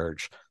Road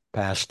Church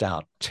passed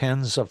out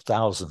tens of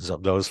thousands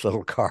of those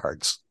little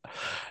cards.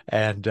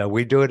 And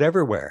we do it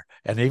everywhere.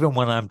 And even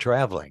when I'm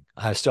traveling,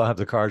 I still have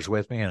the cards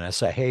with me and I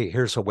say, hey,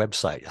 here's a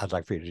website I'd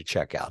like for you to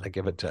check out. I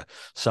give it to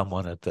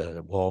someone at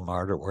the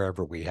Walmart or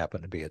wherever we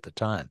happen to be at the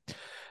time.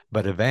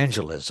 But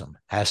evangelism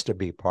has to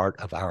be part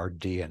of our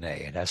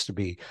DNA. It has to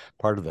be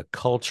part of the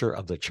culture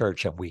of the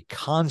church. And we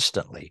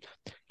constantly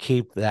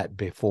keep that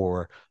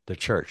before the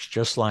church.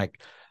 Just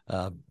like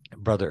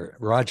Brother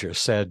Roger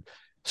said,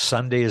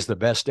 Sunday is the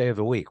best day of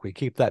the week. We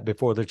keep that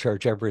before the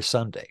church every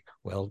Sunday.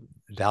 Well,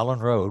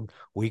 Dowlen Road,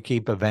 we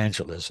keep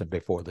evangelism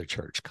before the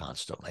church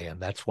constantly.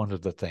 And that's one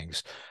of the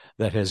things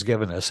that has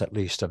given us at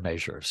least a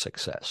measure of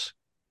success.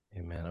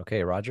 Amen.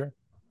 Okay, Roger.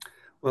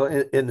 Well,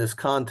 in this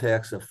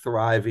context of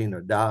thriving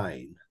or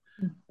dying,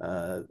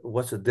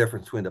 what's the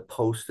difference between a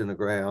post in the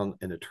ground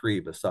and a tree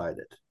beside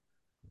it?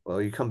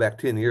 Well, you come back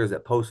 10 years,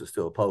 that post is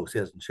still a post. It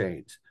hasn't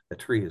changed. A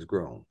tree has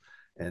grown.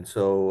 And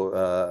so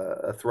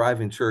a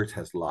thriving church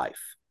has life.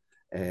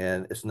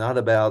 And it's not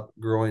about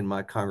growing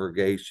my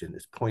congregation.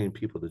 It's pointing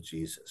people to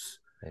Jesus.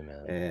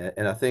 Amen.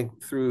 And I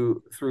think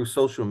through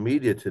social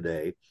media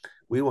today,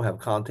 we will have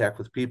contact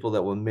with people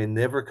that may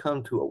never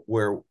come to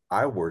where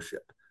I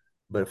worship.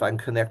 But if I can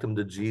connect them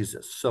to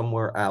Jesus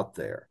somewhere out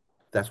there,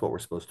 that's what we're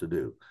supposed to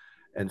do.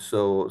 And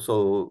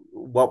so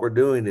what we're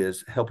doing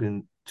is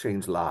helping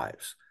change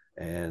lives.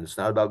 And it's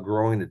not about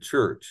growing the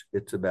church.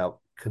 It's about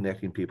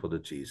connecting people to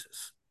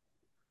Jesus.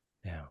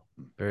 Yeah,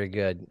 very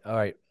good. All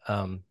right,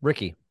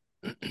 Ricky.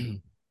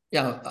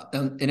 Yeah,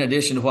 in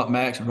addition to what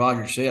Max and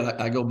Roger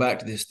said, I go back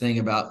to this thing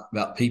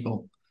about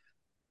people.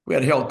 We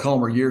had Harold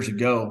Comer years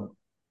ago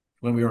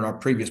when we were in our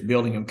previous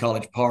building in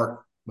College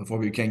Park before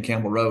we became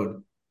Campbell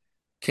Road.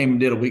 Came and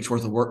did a week's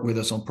worth of work with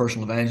us on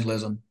personal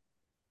evangelism.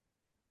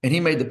 And he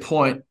made the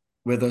point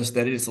with us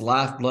that it is the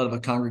lifeblood of a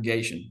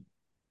congregation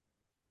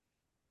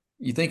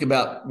you think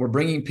about we're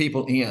bringing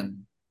people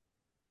in,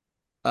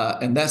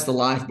 and that's the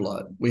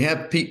lifeblood. We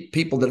have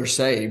people that are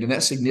saved, and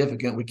that's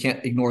significant. We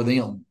can't ignore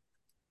them,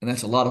 and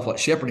that's a lot of what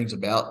shepherding is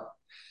about.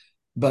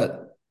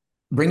 But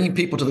bringing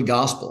people to the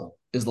gospel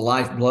is the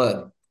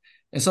lifeblood.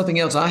 And something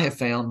else I have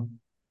found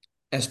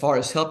as far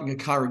as helping a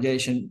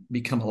congregation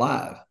become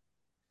alive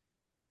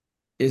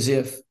is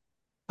if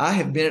I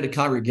have been at a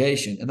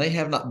congregation and they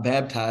have not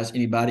baptized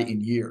anybody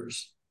in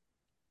years,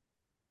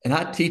 and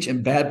I teach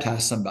and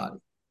baptize somebody,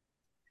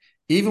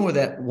 even with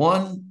that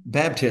one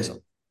baptism,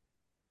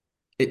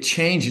 it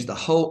changes the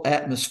whole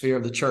atmosphere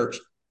of the church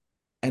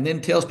and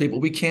then tells people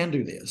we can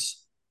do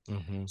this.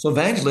 Mm-hmm. So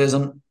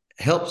evangelism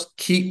helps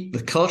keep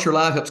the culture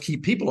alive, helps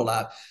keep people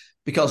alive,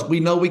 because we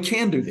know we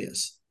can do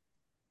this.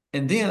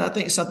 And then I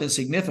think something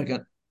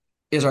significant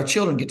is our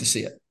children get to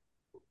see it.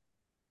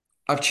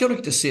 Our children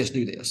get to see us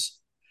do this.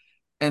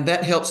 And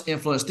that helps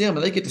influence them.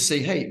 And they get to see,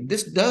 hey,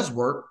 this does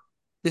work.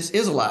 This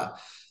is alive.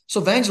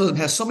 So evangelism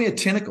has so many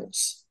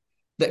tentacles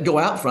that go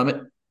out from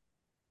it,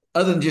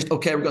 other than just,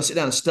 okay, we're going to sit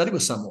down and study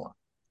with someone.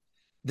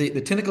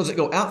 The tentacles that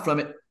go out from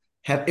it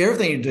have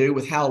everything to do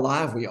with how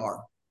alive we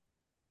are.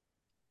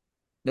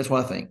 That's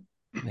what I think.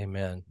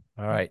 Amen.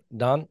 All right.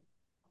 Don?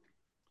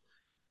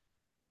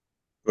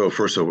 Well,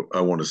 first,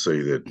 I want to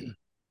say that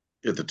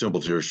at the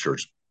Temple Terrace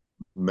Church,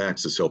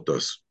 Max has helped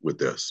us with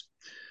this.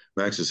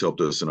 Max has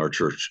helped us in our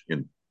church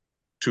in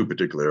two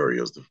particular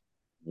areas. The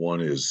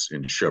one is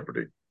in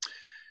shepherding,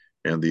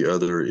 and the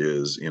other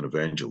is in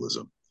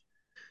evangelism.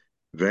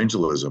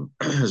 Evangelism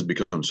has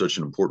become such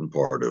an important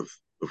part of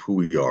who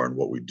we are and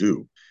what we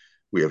do.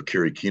 We have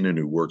Kerry Keenan,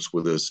 who works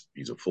with us.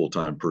 He's a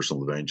full-time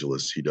personal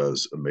evangelist. He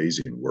does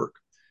amazing work.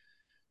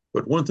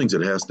 But one of the things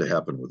that has to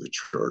happen with the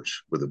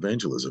church, with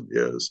evangelism,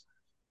 is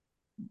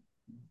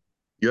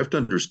you have to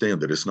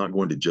understand that it's not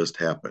going to just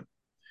happen.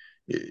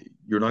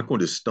 You're not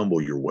going to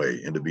stumble your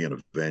way into being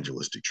an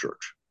evangelistic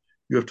church.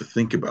 You have to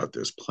think about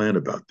this, plan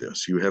about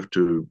this. You have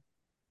to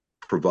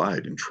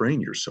provide and train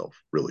yourself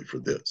really for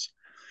this.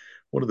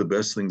 One of the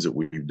best things that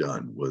we've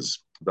done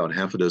was about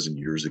half a dozen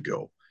years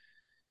ago,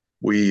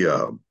 we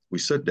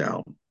sat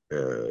down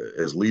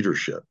as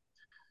leadership,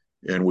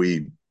 and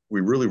we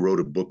really wrote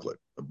a booklet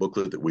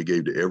that we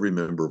gave to every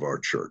member of our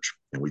church,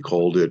 and we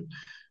called it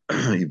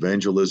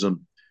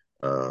Evangelism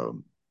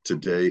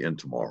Today and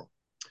Tomorrow.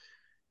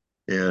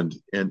 And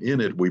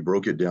in it, we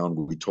broke it down.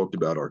 We talked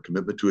about our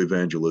commitment to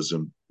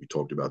evangelism. We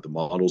talked about the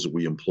models that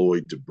we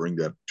employed to bring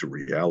that to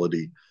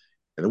reality.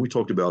 And then we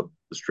talked about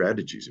the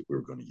strategies that we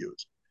were going to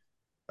use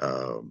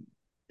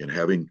in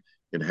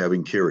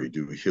having Kerry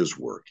do his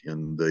work,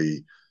 in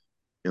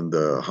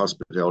the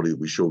hospitality that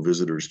we show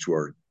visitors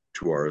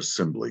to our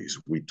assemblies.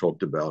 We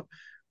talked about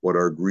what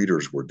our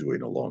greeters were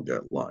doing along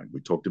that line.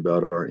 We talked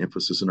about our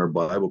emphasis in our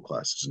Bible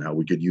classes and how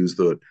we could use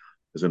that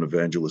as an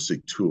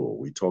evangelistic tool.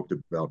 We talked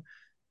about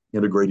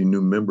integrating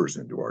new members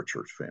into our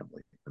church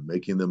family and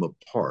making them a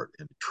part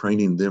and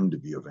training them to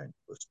be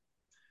evangelists.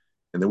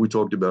 And then we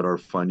talked about our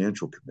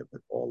financial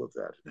commitment, all of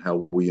that, and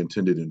how we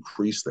intended to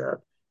increase that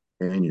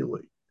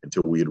annually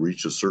until we had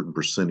reached a certain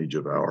percentage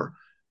of our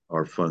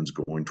funds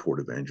going toward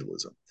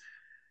evangelism.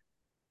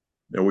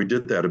 Now, we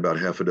did that about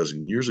half a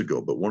dozen years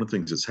ago, but one of the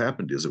things that's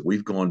happened is that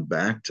we've gone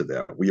back to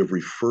that. We have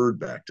referred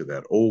back to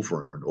that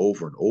over and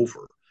over and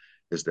over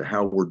as to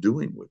how we're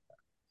doing with that.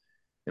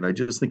 And I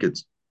just think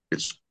it's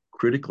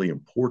critically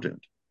important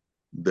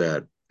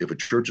that if a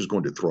church is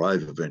going to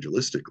thrive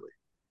evangelistically,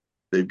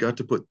 they've got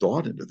to put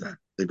thought into that.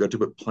 They've got to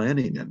put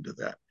planning into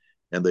that.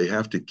 And they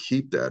have to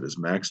keep that, as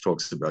Max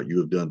talks about. You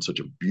have done such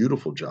a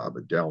beautiful job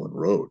at Dowland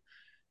Road.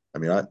 I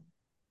mean,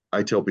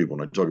 I tell people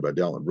when I talk about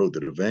Dowland Road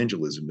that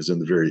evangelism is in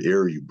the very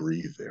air you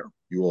breathe there.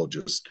 You all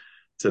just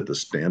set the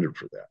standard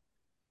for that.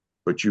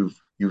 But you've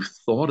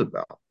thought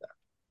about that.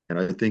 And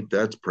I think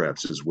that's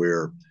perhaps is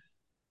where,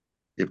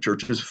 if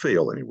churches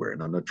fail anywhere,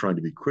 and I'm not trying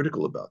to be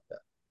critical about that,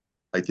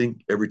 I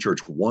think every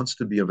church wants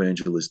to be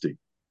evangelistic.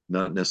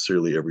 Not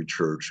necessarily every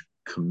church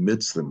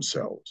commits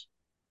themselves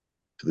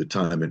to the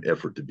time and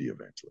effort to be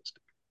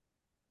evangelistic.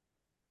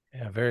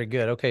 Yeah, very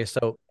good. Okay,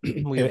 so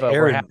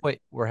Aaron,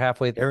 we're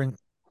halfway. Aaron,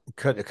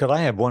 could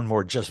I have one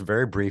more just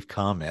very brief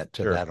comment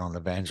to that on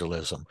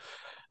evangelism?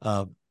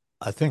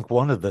 I think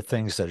one of the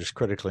things that is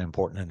critically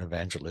important in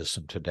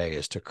evangelism today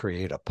is to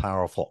create a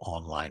powerful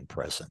online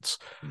presence.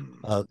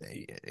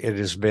 It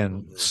has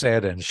been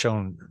said and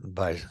shown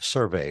by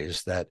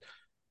surveys that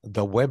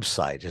the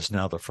website is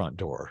now the front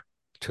door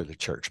to the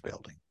church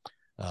building.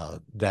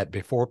 That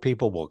before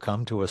people will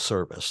come to a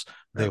service,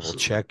 they will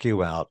check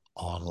you out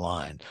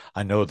online.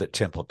 I know that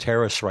Temple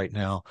Terrace right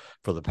now,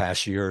 for the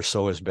past year or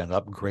so, has been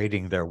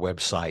upgrading their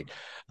website.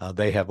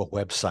 They have a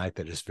website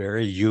that is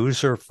very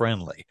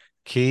user-friendly.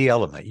 Key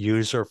element,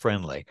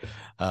 user-friendly,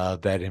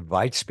 that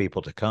invites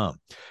people to come.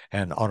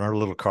 And on our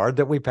little card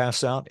that we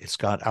pass out, it's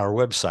got our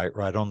website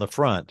right on the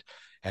front.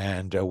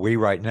 And we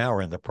right now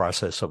are in the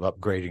process of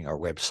upgrading our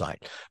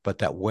website. But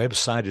that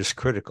website is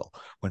critical.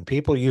 When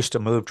people used to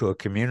move to a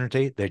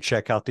community, they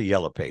check out the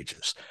yellow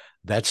pages.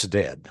 That's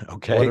dead.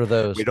 Okay. What are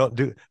those? We don't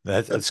do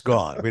that. It's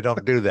gone. We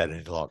don't do that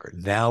any longer.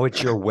 Now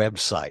it's your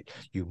website.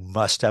 You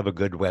must have a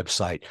good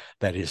website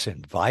that is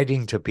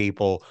inviting to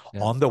people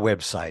on the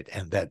website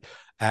and that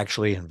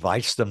actually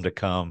invites them to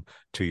come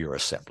to your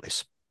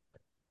assemblies.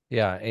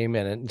 Yeah.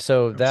 Amen. And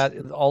so that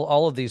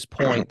all of these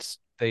points,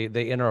 they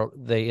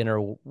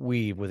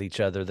interweave with each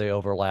other. They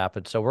overlap.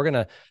 And so we're going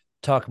to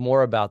talk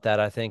more about that,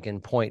 I think, in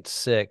point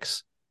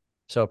 6.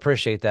 So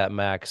appreciate that,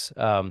 Max.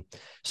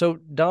 So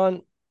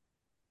Don,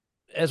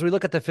 as we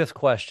look at the 5th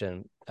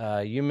question,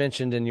 you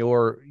mentioned in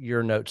your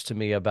notes to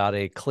me about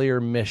a clear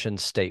mission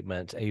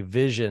statement, a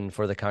vision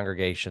for the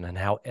congregation, and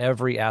how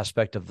every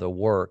aspect of the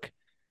work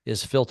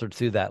is filtered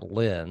through that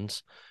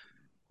lens.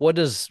 What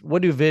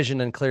do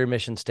vision and clear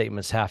mission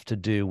statements have to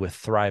do with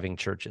thriving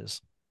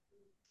churches?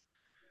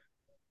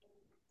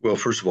 Well,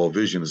 first of all,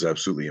 vision is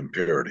absolutely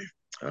imperative.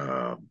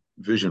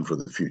 Vision for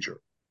the future,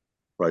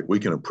 right? We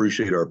can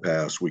appreciate our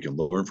past. We can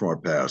learn from our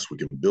past. We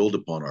can build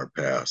upon our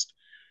past.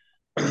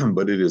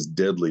 But it is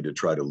deadly to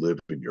try to live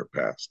in your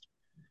past.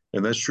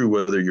 And that's true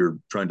whether you're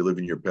trying to live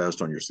in your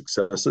past on your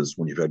successes,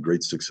 when you've had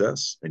great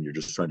success and you're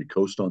just trying to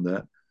coast on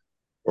that,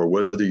 or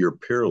whether you're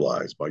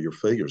paralyzed by your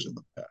failures in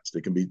the past.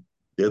 It can be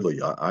deadly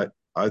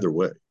either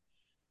way.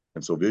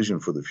 And so vision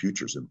for the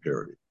future is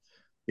imperative.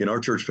 In our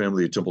church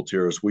family at Temple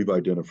Terrace, we've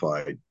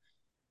identified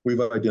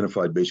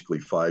basically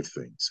 5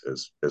 things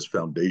as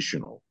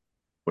foundational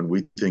when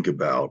we think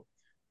about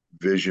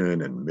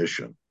vision and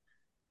mission.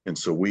 And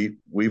so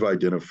we've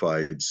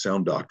identified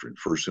sound doctrine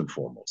first and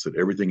foremost, that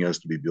everything has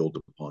to be built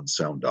upon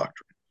sound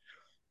doctrine.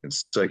 And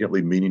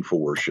secondly, meaningful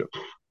worship.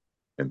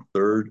 And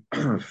third,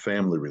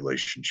 family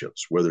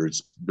relationships, whether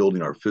it's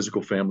building our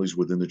physical families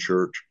within the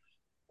church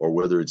or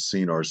whether it's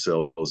seeing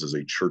ourselves as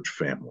a church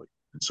family.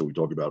 And so we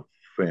talk about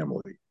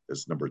family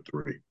as number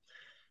 3.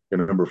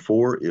 And number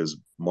 4 is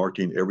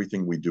marking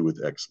everything we do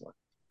with excellence,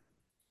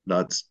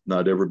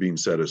 not ever being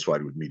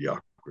satisfied with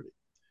mediocrity.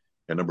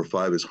 And number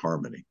 5 is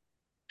harmony.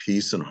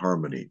 Peace and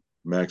harmony.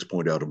 Max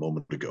pointed out a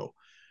moment ago.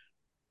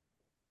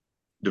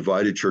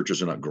 Divided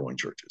churches are not growing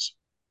churches.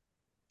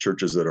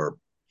 Churches that are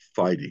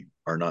fighting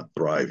are not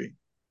thriving.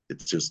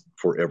 It's just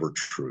forever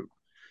true.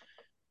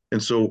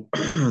 And so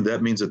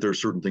that means that there are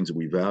certain things that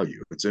we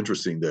value. It's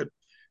interesting that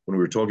when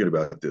we were talking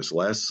about this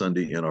last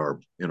Sunday in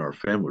our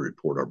family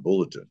report, our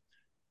bulletin,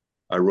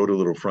 I wrote a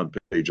little front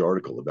page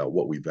article about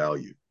what we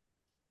value.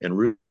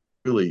 And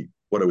really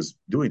what I was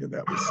doing in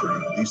that was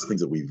saying these things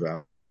that we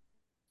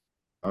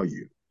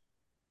value,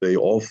 they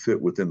all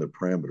fit within the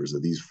parameters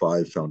of these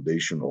 5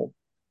 foundational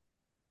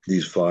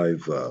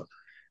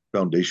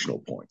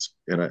points.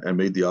 And I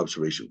made the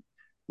observation,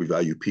 we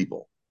value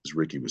people, as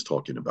Ricky was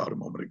talking about a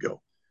moment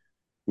ago.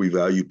 We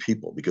value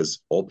people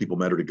because all people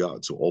matter to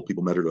God. So all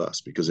people matter to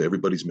us because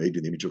everybody's made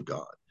in the image of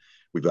God.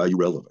 We value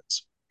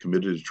relevance,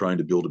 committed to trying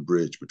to build a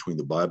bridge between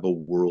the Bible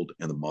world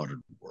and the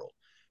modern world.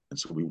 And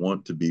so we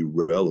want to be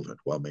relevant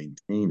while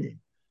maintaining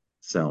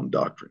sound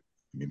doctrine.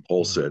 I mean,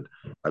 Paul said,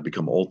 I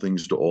become all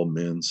things to all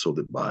men so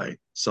that by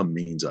some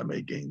means I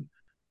may gain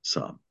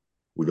some.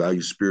 We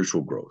value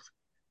spiritual growth.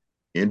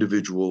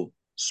 Individual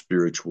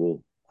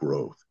spiritual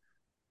growth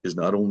is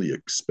not only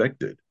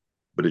expected,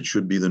 but it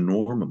should be the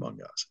norm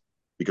among us.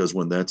 Because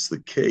when that's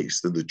the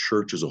case, then the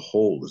church as a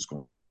whole is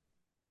going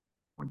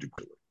to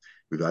grow.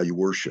 We value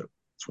worship.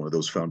 It's one of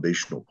those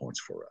foundational points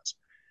for us.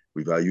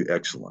 We value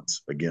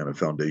excellence. Again, a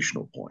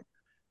foundational point.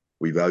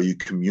 We value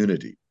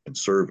community and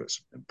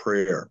service and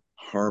prayer,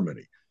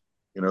 harmony.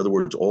 In other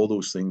words, all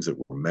those things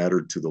that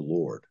mattered to the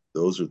Lord,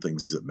 those are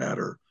things that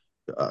matter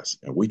to us.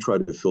 And we try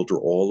to filter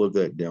all of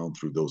that down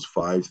through those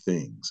 5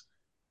 things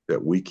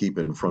that we keep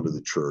in front of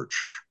the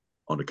church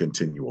on a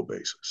continual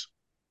basis.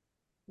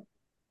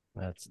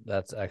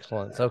 That's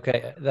excellent.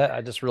 Okay.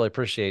 I just really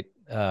appreciate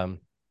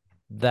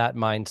that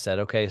mindset.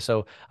 Okay.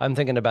 So I'm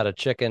thinking about a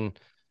chicken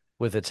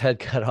with its head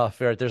cut off.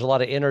 There's a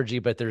lot of energy,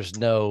 but there's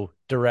no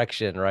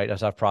direction, right?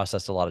 As I've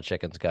processed a lot of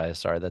chickens, guys.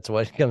 Sorry, that's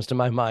what comes to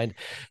my mind.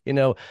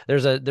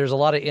 There's a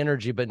lot of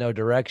energy, but no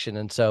direction.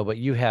 And so, but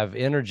you have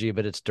energy,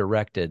 but it's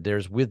directed.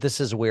 This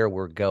is where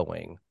we're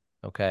going.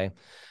 Okay.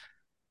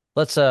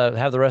 Let's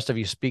have the rest of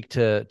you speak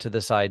to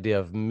this idea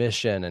of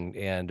mission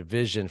and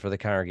vision for the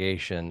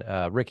congregation.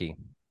 Ricky.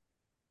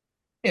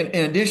 In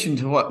addition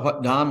to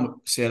what Don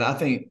said, I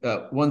think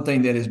one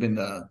thing that has been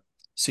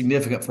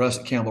significant for us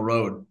at Campbell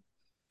Road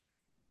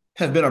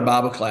have been our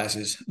Bible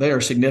classes. They are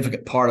a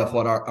significant part of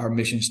what our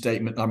mission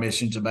statement, our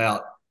mission's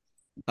about.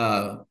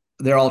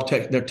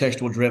 They're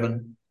textual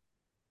driven,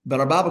 but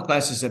our Bible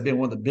classes have been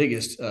one of the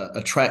biggest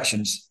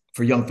attractions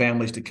for young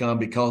families to come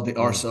because they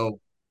are so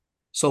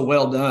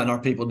well done.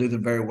 Our people do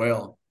them very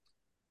well.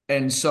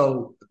 And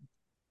so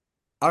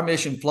our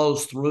mission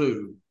flows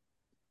through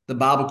the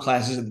Bible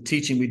classes and the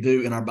teaching we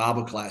do in our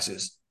Bible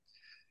classes.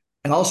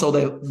 And also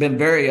they've been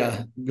very,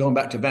 going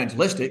back to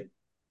evangelistic,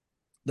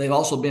 they've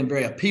also been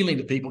very appealing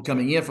to people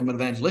coming in from an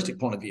evangelistic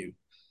point of view.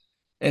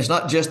 And it's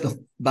not just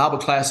the Bible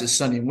classes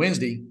Sunday and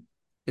Wednesday.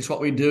 It's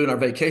what we do in our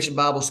vacation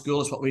Bible school.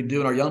 It's what we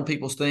do in our young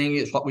people's thing.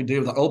 It's what we do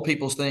with our old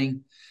people's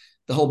thing.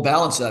 The whole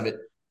balance of it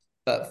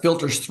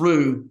filters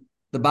through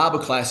the Bible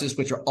classes,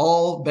 which are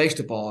all based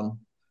upon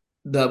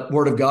the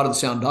Word of God and the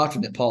sound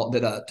doctrine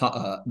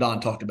that Don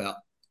talked about.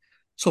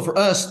 So for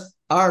us,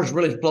 ours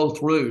really flow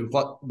through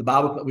what the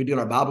Bible we do in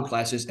our Bible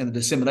classes and the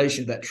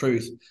dissemination of that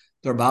truth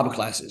through our Bible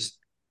classes,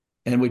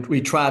 and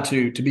we try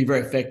to be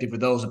very effective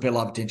with those and pay a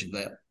lot of attention to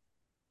that.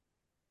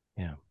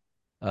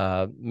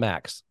 Yeah,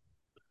 Max.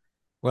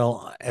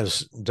 Well, as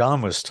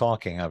Don was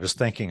talking, I was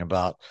thinking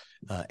about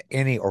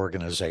any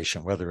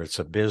organization, whether it's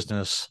a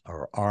business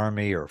or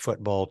army or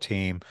football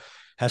team,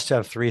 has to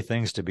have three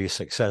things to be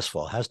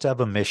successful. It has to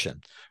have a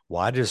mission.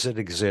 Why does it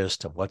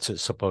exist and what's it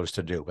supposed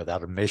to do?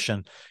 Without a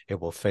mission, it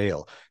will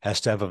fail. It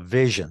has to have a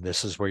vision.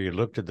 This is where you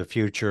look to the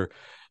future.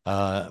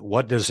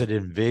 What does it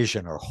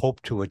envision or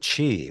hope to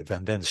achieve?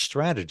 And then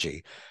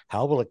strategy.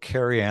 How will it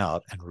carry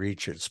out and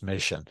reach its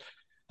mission?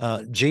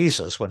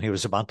 Jesus, when he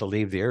was about to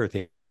leave the earth,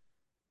 he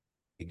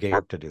gave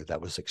up to do.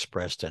 That was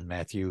expressed in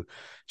Matthew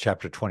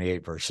chapter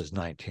 28, verses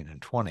 19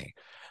 and 20.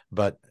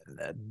 But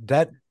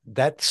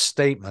that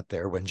statement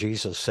there, when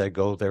Jesus said,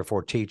 "Go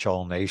therefore teach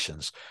all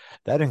nations,"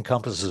 that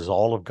encompasses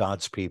all of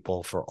God's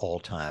people for all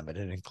time, and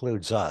it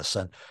includes us.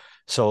 And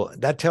so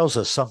that tells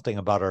us something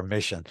about our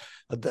mission.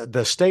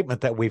 The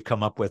statement that we've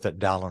come up with at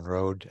Dowlen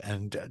Road,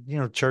 and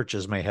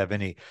churches may have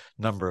any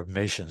number of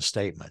mission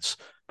statements,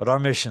 but our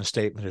mission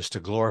statement is to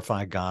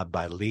glorify God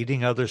by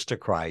leading others to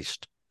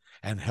Christ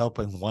and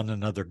helping one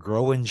another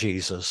grow in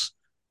Jesus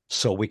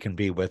so we can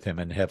be with him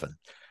in heaven.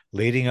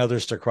 Leading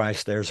others to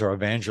Christ, there's our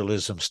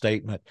evangelism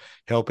statement.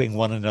 Helping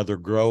one another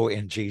grow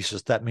in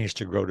Jesus, that means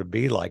to grow to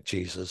be like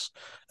Jesus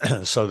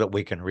so that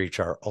we can reach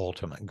our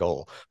ultimate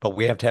goal. But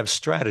we have to have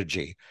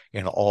strategy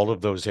in all of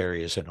those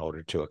areas in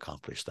order to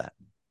accomplish that.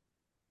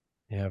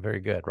 Yeah, very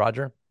good.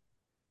 Roger?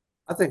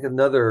 I think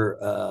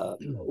another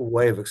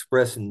way of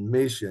expressing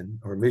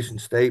mission or mission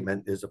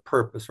statement is a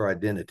purpose or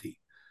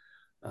identity.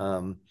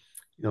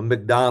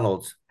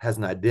 McDonald's has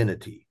an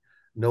identity.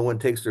 No one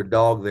takes their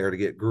dog there to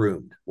get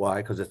groomed. Why?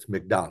 Because it's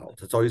McDonald's.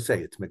 That's all you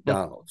say. It's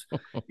McDonald's.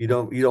 You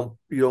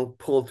don't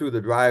pull through the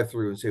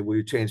drive-through and say, "Will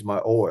you change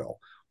my oil?"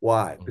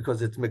 Why?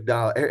 Because it's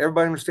McDonald's.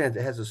 Everybody understands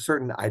it has a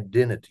certain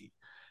identity.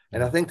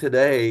 And I think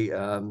today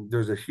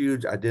there's a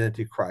huge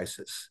identity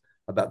crisis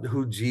about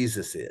who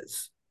Jesus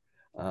is,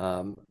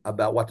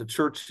 about what the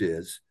church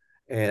is.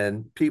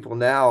 And people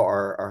now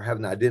are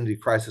having an identity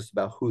crisis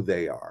about who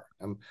they are.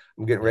 I'm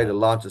getting ready to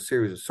launch a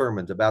series of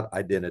sermons about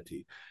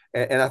identity.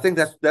 And I think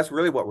that's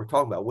really what we're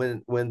talking about.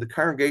 When the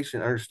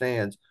congregation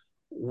understands,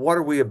 what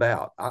are we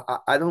about?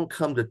 I don't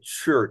come to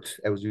church,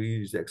 as you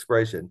use the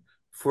expression,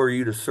 for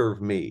you to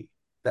serve me.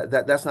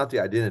 That's not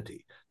the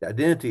identity. The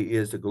identity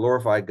is to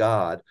glorify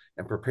God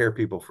and prepare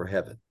people for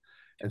heaven.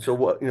 And so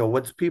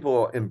once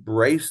people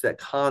embrace that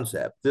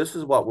concept, this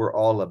is what we're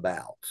all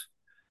about.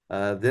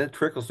 Then it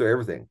trickles through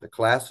everything: the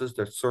classes,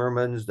 the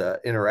sermons, the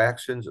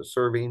interactions, the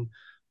serving.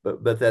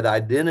 But that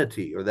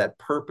identity or that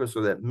purpose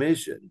or that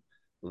mission,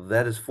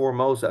 that is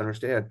foremost to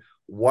understand,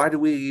 why do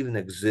we even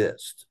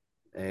exist?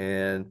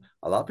 And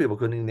a lot of people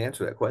couldn't even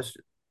answer that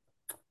question.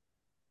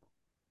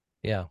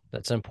 Yeah,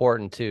 that's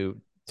important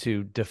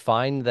to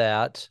define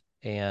that.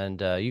 And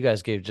you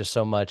guys gave just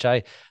so much.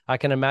 I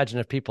can imagine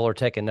if people are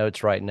taking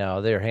notes right now,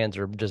 their hands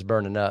are just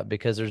burning up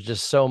because there's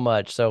just so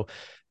much. So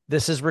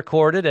this is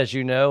recorded, as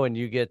you know, and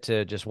you get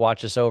to just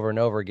watch us over and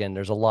over again.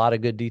 There's a lot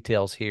of good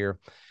details here.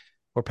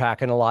 We're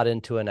packing a lot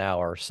into an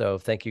hour. So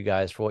thank you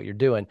guys for what you're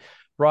doing.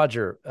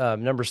 Roger,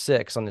 number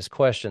 6 on his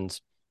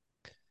questions.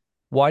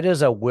 Why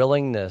does a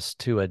willingness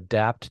to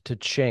adapt to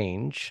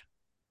change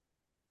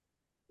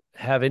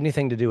have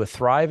anything to do with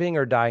thriving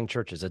or dying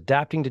churches?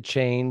 Adapting to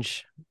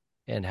change,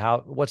 and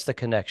what's the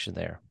connection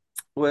there?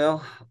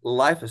 Well,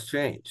 life has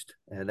changed,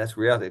 and that's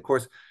reality. Of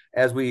course,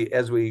 as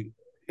we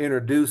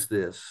introduce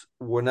this,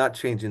 we're not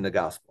changing the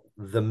gospel.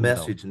 The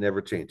message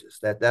never changes.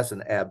 That's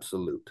an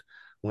absolute.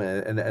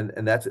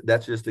 And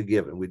that's just a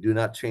given. We do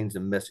not change the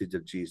message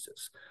of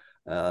Jesus.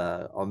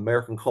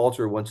 American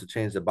culture wants to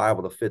change the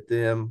Bible to fit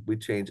them. We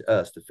change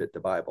us to fit the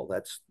Bible.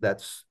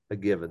 That's a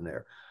given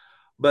there.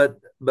 But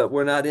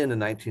we're not in the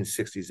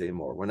 1960s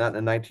anymore. We're not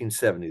in the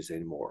 1970s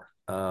anymore.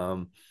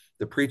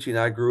 The preaching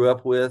I grew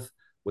up with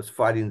was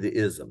fighting the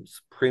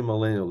isms: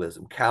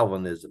 premillennialism,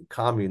 Calvinism,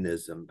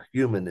 communism,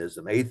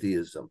 humanism,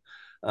 atheism.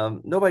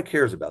 Nobody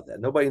cares about that.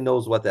 Nobody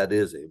knows what that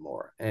is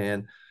anymore.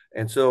 And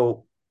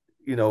so,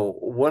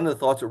 one of the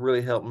thoughts that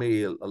really helped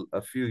me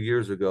a few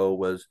years ago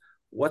was,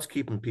 what's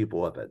keeping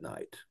people up at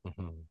night?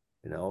 Mm-hmm.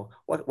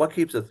 What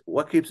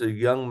keeps a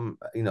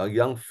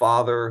young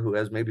father who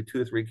has maybe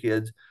 2 or 3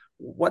 kids?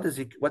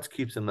 What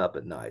keeps him up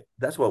at night?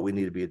 That's what we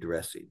need to be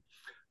addressing.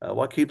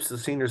 What keeps the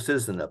senior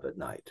citizen up at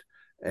night?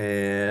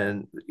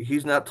 And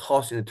he's not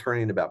tossing and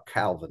turning about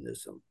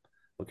Calvinism.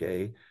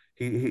 Okay.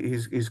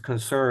 He's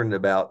concerned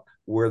about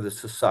where the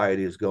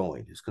society is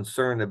going. He's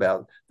concerned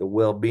about the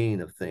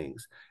well-being of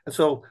things. And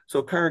so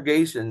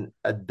congregation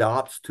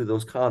adopts to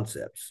those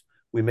concepts.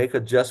 We make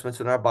adjustments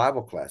in our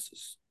Bible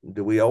classes.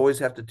 Do we always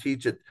have to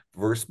teach it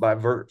verse by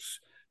verse?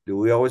 Do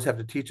we always have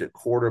to teach it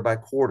quarter by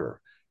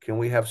quarter? Can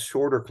we have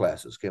shorter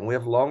classes? Can we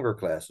have longer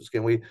classes?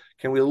 Can we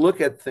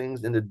look at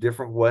things in a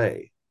different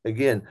way?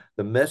 Again,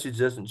 the message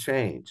doesn't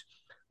change.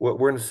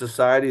 We're in a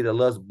society that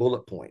loves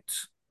bullet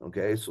points.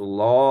 Okay, so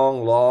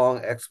long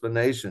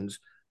explanations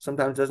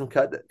sometimes doesn't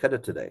cut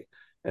it today.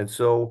 And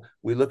so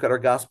we look at our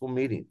gospel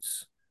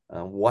meetings.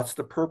 What's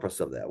the purpose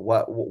of that?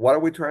 What are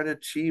we trying to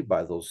achieve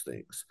by those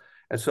things?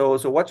 And so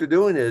what you're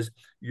doing is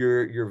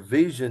you're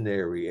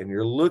visionary, and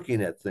you're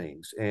looking at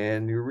things,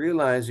 and you're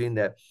realizing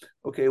that,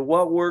 okay,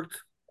 what worked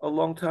a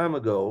long time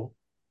ago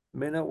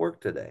may not work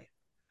today.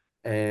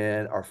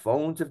 And our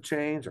phones have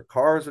changed, our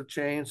cars have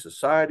changed,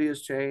 society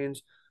has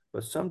changed,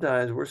 but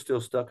sometimes we're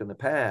still stuck in the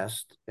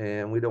past,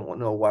 and we don't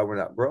know why we're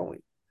not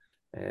growing.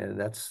 And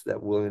that's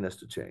that willingness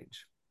to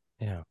change.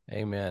 Yeah.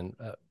 Amen.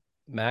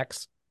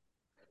 Max?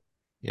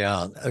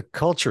 Yeah,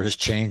 culture is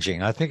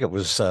changing. I think it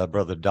was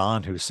Brother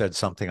Don who said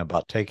something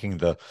about taking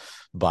the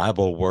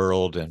Bible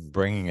world and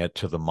bringing it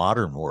to the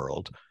modern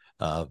world.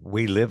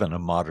 We live in a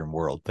modern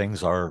world.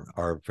 Things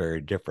are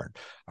very different.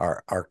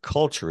 Our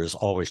culture is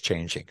always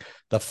changing.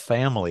 The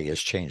family is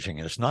changing.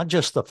 And it's not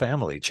just the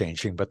family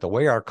changing, but the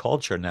way our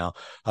culture now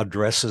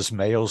addresses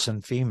males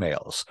and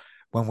females.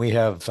 When we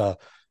have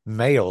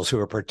males who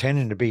are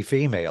pretending to be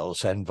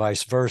females and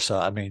vice versa.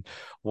 I mean,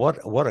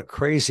 what a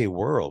crazy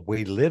world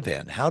we live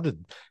in. How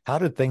did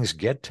things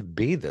get to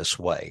be this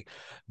way?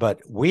 But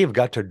we've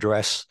got to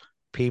address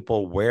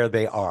people where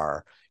they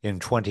are in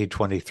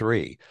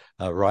 2023.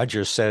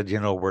 Roger said,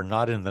 we're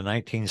not in the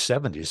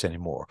 1970s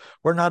anymore.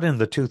 We're not in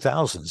the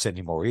 2000s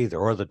anymore either,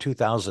 or the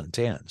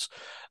 2010s.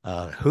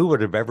 Who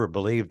would have ever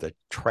believed the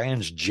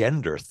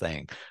transgender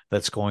thing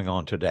that's going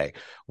on today?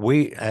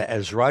 We,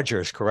 as Roger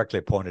has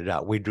correctly pointed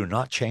out, we do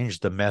not change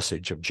the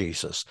message of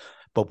Jesus,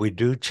 but we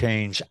do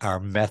change our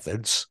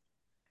methods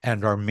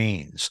and our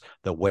means,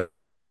 the way.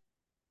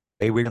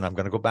 And I'm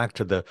going to go back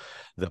to the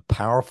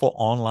powerful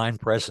online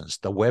presence,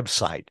 the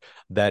website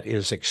that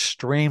is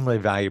extremely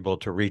valuable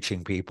to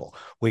reaching people.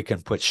 We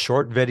can put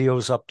short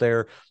videos up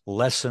there,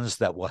 lessons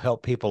that will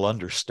help people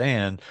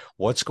understand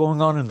what's going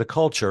on in the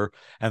culture,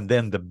 and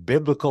then the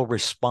biblical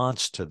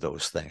response to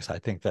those things. I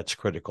think that's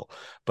critical.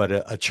 But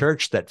a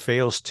church that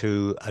fails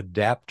to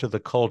adapt to the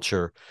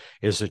culture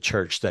is a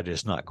church that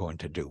is not going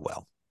to do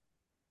well.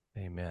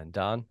 Amen.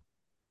 Don?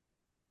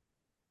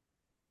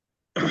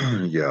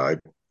 Yeah,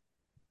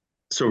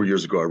 several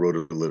years ago, I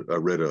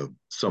read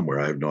somewhere,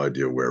 I have no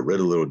idea where, I read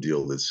a little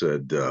deal that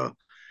said the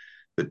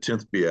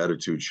 10th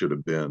beatitude should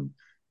have been,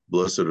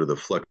 blessed are the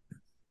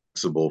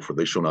flexible, for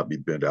they shall not be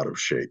bent out of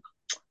shape.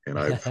 And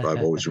I've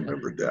always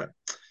remembered that.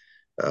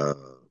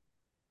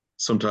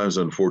 Sometimes,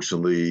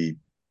 unfortunately,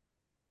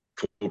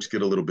 folks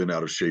get a little bit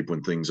out of shape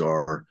when things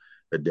are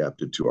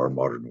adapted to our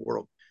modern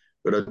world.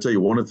 But I tell you,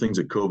 one of the things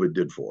that COVID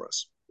did for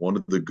us, one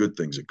of the good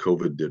things that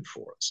COVID did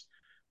for us,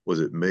 was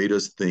it made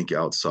us think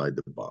outside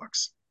the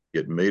box.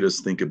 It made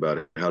us think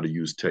about how to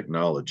use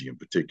technology in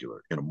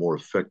particular in a more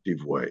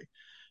effective way,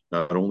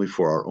 not only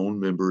for our own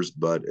members,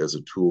 but as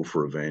a tool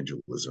for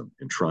evangelism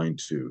in trying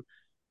to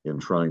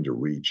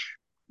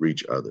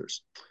reach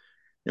others.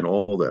 And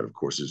all that, of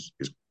course, is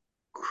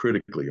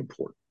critically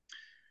important.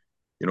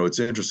 It's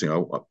interesting.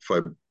 If I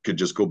could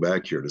just go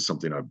back here to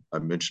something I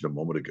mentioned a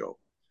moment ago.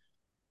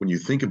 When you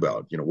think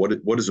about,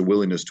 what is a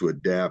willingness to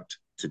adapt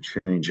to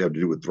change have to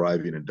do with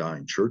thriving and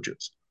dying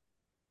churches?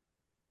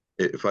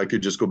 If I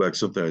could just go back to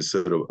something I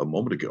said a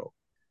moment ago,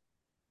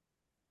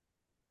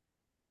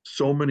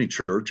 so many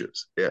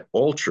churches,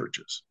 all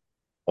churches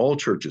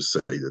say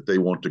that they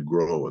want to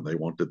grow and they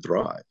want to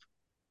thrive.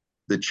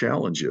 The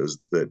challenge is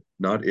that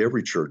not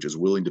every church is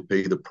willing to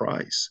pay the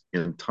price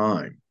in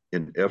time,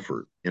 in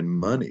effort, in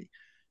money,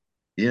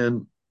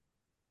 in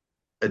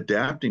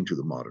adapting to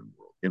the modern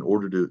world in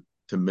order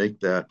to make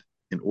that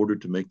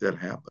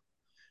happen.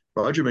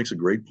 Roger makes a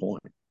great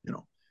point,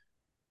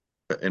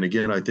 And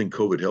again, I think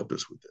COVID helped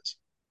us with this.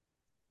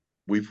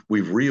 We've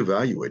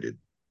reevaluated,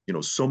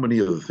 so many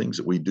of the things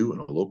that we do in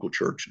a local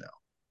church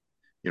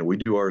now. We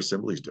do our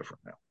assemblies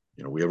different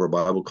now. We have our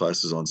Bible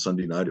classes on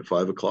Sunday night at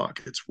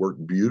 5:00. It's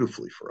worked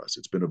beautifully for us.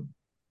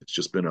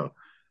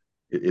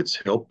 It's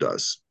helped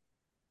us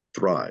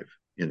thrive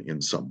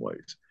in some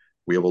ways.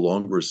 We have a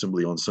longer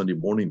assembly on Sunday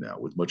morning now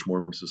with much more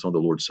emphasis on the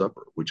Lord's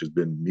Supper, which has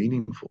been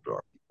meaningful to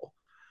our people.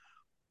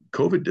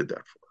 COVID did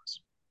that for us.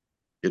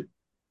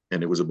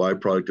 And it was a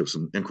byproduct of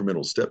some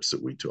incremental steps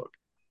that we took.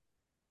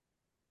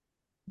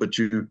 But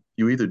you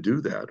either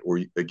do that, or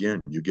again,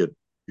 you get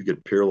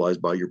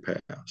paralyzed by your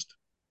past.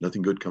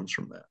 Nothing good comes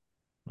from that.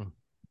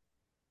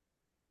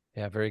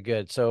 Yeah, very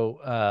good.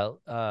 So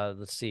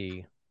let's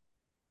see.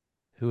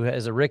 Who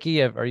is it?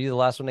 Ricky? Are you the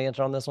last one to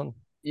answer on this one?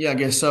 Yeah, I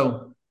guess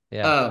so.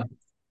 Yeah.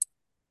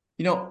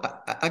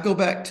 I go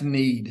back to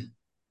need.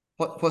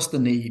 What's the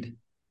need?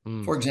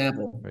 For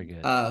example, very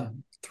good.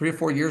 3 or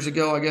 4 years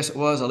ago, I guess it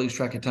was, I lose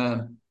track of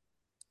time.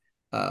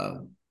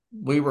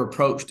 We were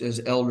approached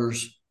as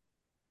elders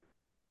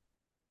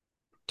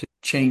to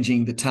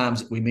changing the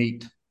times that we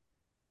meet.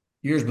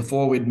 Years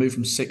before, we'd moved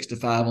from 6 to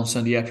 5 on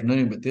Sunday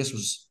afternoon, but this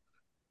was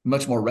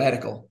much more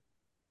radical.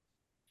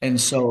 And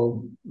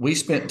so we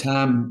spent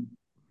time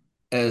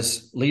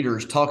as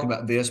leaders talking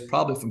about this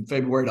probably from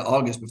February to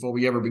August before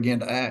we ever began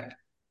to act.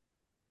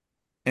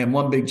 And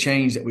one big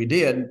change that we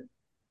did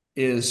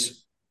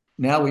is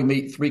now we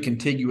meet 3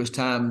 contiguous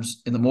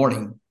times in the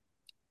morning.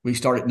 We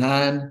start at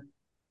 9,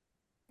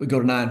 we go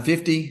to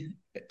 9:50,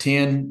 at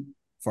 10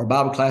 for our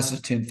Bible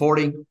classes,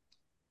 10:40,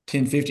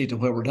 10:50 to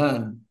where we're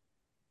done.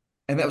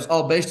 And that was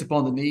all based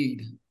upon the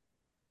need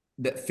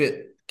that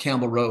fit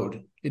Campbell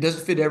Road. It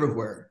doesn't fit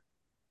everywhere.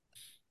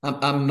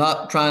 I'm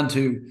not trying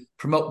to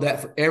promote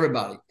that for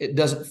everybody. It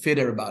doesn't fit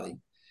everybody.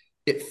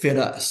 It fit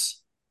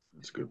us.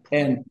 That's a good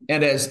point.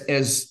 And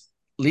as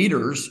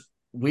leaders,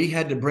 we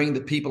had to bring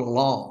the people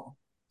along.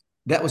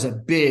 That was a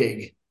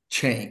big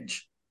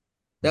change.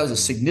 That was a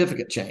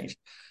significant change.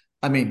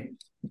 I mean,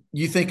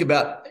 you think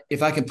about,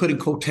 if I can put in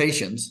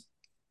quotations,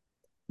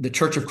 the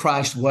Church of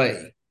Christ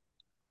way.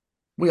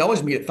 We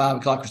always meet at 5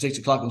 o'clock or 6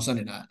 o'clock on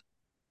Sunday night.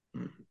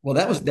 Well,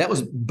 that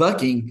was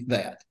bucking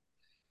that.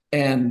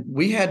 And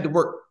we had to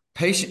work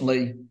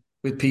patiently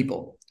with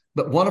people.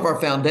 But one of our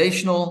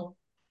foundational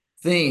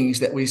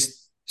things that we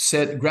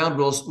set ground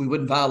rules we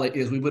wouldn't violate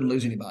is we wouldn't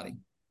lose anybody.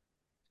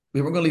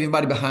 We weren't going to leave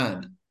anybody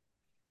behind.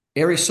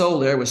 Every soul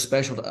there was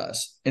special to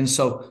us. And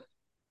so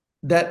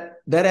that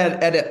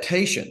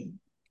adaptation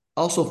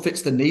also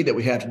fits the need that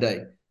we have today.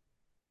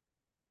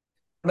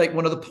 I'll make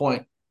one other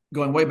point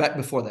going way back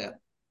before that.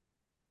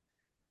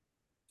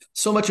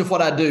 So much of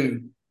what I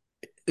do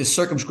is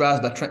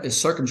circumscribed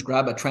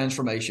by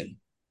transformation,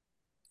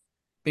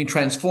 being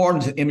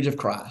transformed into the image of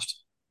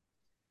Christ.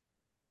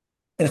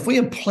 And if we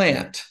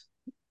implant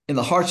in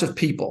the hearts of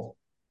people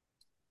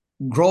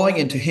growing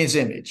into his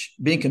image,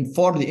 being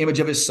conformed to the image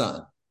of his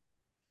Son,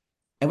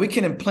 and we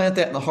can implant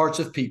that in the hearts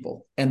of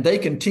people, and they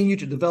continue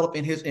to develop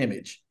in his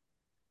image,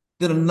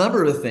 then a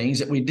number of the things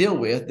that we deal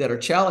with that are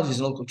challenges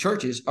in local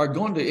churches are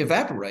going to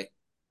evaporate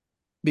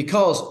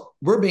because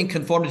we're being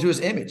conformed to his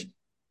image.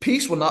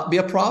 Peace will not be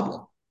a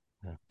problem.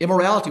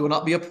 Immorality will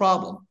not be a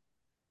problem.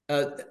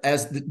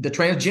 As the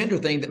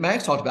transgender thing that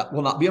Max talked about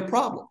will not be a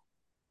problem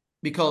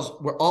because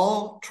we're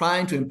all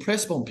trying to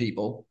impress upon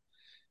people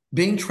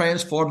being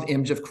transformed in the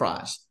image of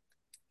Christ.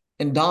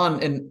 And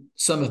Don and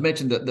some have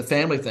mentioned the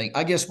family thing.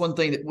 I guess one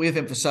thing that we've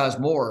emphasized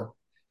more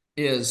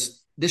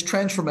is this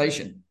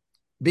transformation,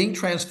 being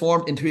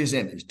transformed into his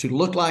image, to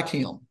look like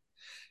him.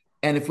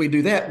 And if we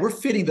do that, we're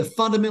fitting the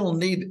fundamental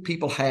need that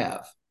people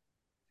have.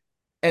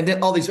 And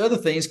then all these other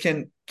things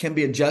can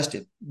be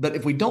adjusted. But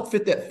if we don't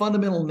fit that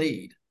fundamental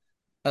need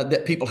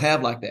that people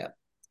have like that,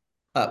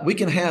 we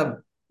can have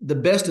the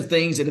best of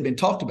things that have been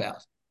talked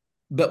about,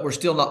 but we're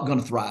still not going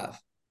to thrive.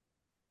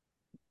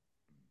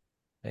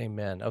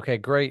 Amen. Okay,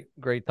 great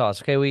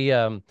thoughts. Okay, we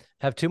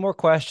have 2 more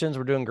questions.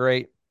 We're doing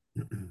great.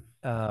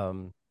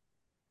 So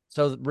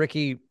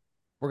Ricky,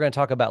 we're going to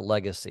talk about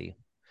legacy.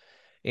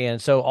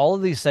 And so all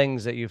of these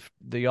things that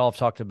y'all have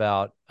talked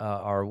about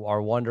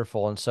are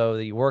wonderful. And so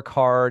you work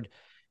hard,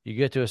 you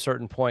get to a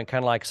certain point,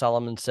 kind of like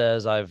Solomon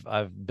says,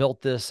 I've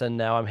built this and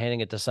now I'm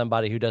handing it to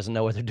somebody who doesn't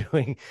know what they're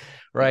doing,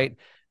 right?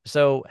 Yeah.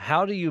 So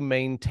how do you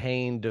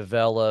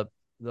develop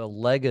the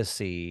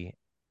legacy,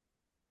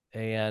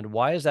 and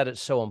why is that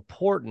it's so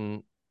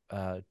important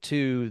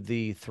to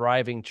the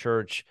thriving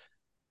church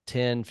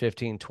 10,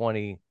 15,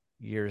 20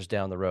 years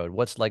down the road?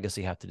 What's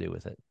legacy have to do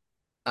with it?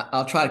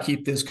 I'll try to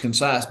keep this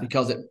concise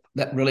because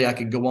that really I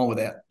could go on with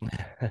that.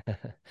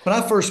 When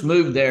I first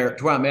moved there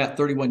to where I'm at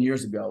 31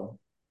 years ago,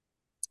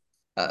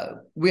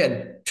 we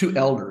had 2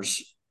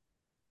 elders,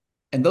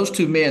 and those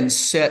 2 men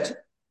set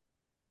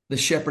the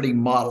shepherding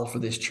model for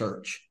this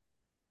church.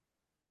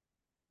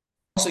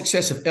 All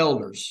successive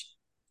elders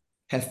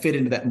have fit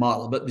into that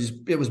model, but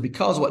it was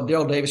because of what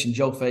Daryl Davis and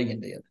Joe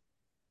Fagan did.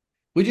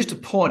 We just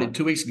appointed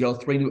 2 weeks ago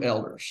 3 new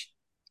elders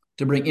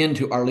to bring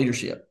into our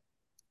leadership.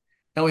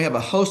 And we have a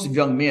host of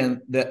young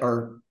men that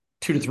are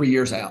 2 to 3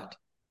 years out.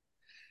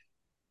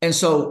 And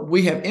so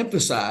we have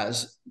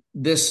emphasized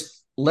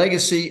this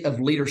legacy of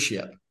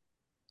leadership,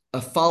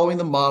 of following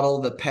the model,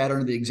 the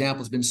pattern, the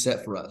example has been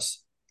set for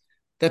us.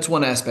 That's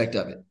one aspect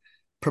of it,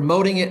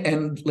 promoting it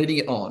and leading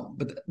it on.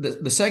 But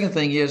the second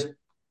thing is,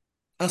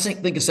 I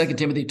think of 2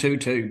 Timothy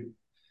 2:2,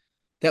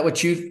 that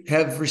what you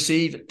have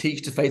received,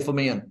 teach to faithful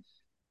men.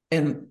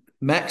 And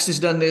Max has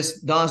done this,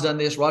 Don's done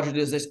this, Roger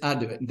does this, I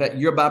do it. In fact,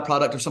 you're a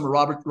byproduct of some of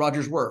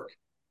Roger's work,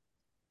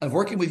 of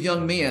working with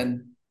young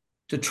men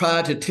to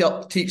try to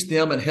teach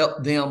them and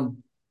help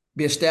them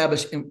be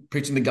established in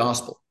preaching the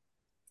gospel.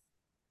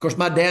 Of course,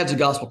 my dad's a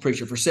gospel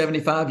preacher for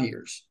 75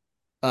 years.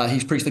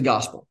 He's preached the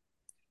gospel.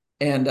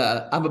 And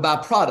I'm a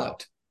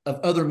byproduct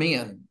of other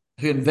men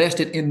who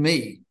invested in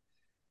me.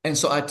 And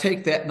so I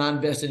take that and I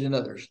invested in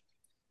others.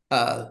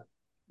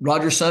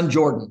 Roger's son,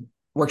 Jordan,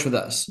 works with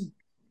us.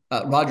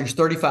 Roger's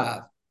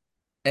 35,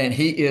 and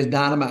he is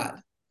dynamite.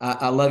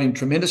 I love him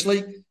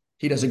tremendously.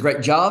 He does a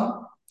great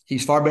job.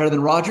 He's far better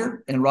than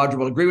Roger, and Roger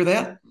will agree with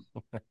that.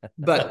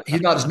 But he's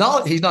not as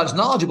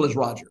knowledgeable as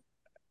Roger,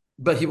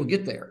 but he will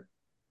get there.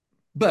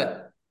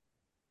 But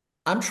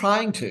I'm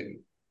trying to.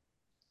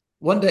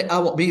 One day I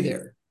won't be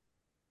there.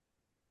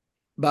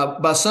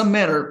 By some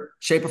manner,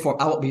 shape, or form,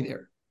 I won't be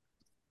there.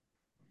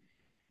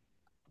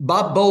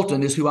 Bob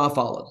Bolton is who I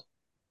followed.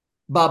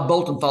 Bob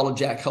Bolton followed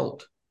Jack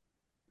Holt.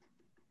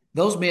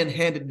 Those men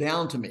handed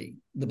down to me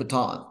the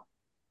baton.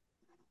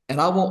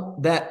 And I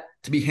want that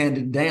to be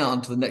handed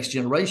down to the next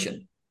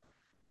generation.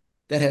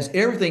 That has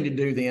everything to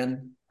do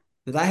then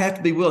that I have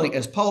to be willing,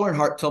 as Paul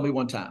Earnhardt told me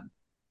one time,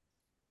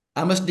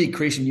 I must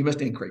decrease and you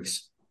must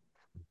increase.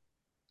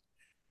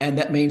 And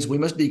that means we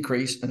must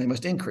decrease and they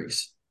must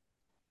increase.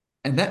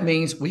 And that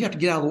means we have to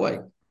get out of the way.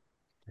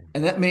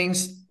 And that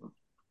means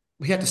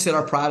we have to set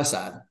our pride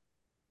aside.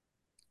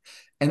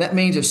 And that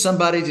means if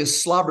somebody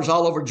just slobbers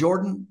all over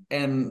Jordan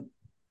and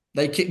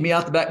they kick me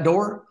out the back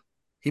door,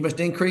 he must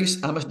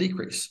increase, I must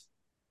decrease.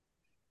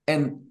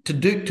 And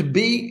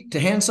to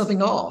hand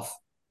something off,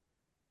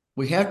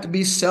 we have to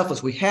be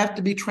selfless. We have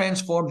to be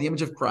transformed in the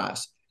image of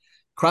Christ.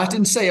 Christ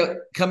didn't say,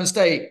 come and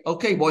stay.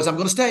 Okay, boys, I'm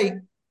going to stay.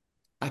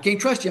 I can't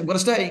trust you. I'm going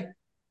to stay.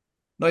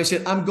 No, he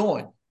said, I'm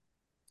going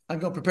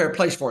to prepare a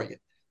place for you.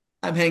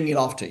 I'm handing it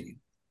off to you.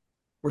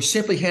 We're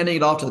simply handing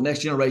it off to the next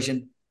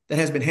generation that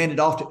has been handed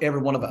off to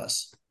every one of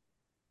us.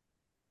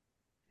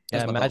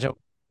 Yeah, imagine,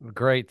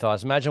 great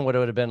thoughts. Imagine what it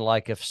would have been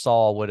like if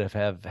Saul would have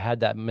had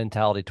that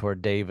mentality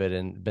toward David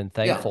and been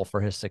thankful for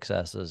his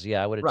successes.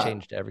 Yeah, it would have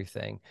changed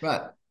everything.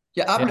 Right.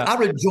 Yeah, I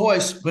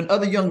rejoice when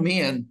other young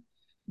men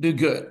do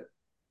good,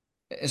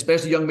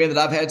 especially young men that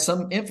I've had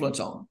some influence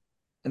on.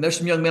 And there's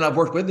some young men I've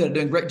worked with that are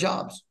doing great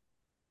jobs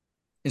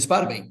in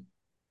spite of me.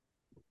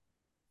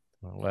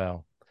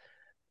 Well,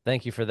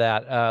 thank you for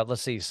that.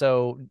 Let's see.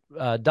 So,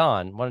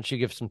 Don, why don't you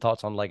give some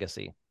thoughts on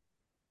legacy?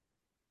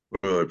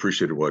 Well, I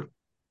appreciated what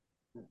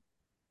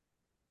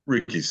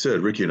Ricky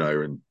said. Ricky and I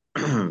are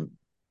in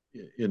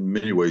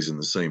many ways in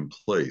the same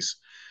place.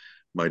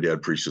 My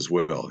dad preached as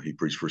well. He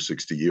preached for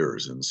 60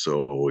 years. And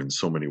so in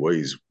so many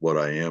ways, what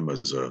I am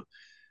as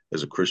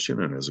a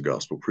Christian and as a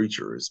gospel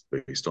preacher is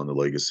based on the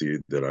legacy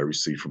that I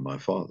received from my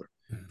father.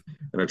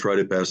 And I try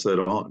to pass that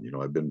on. You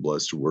know, I've been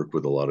blessed to work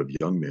with a lot of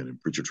young men in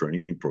preacher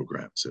training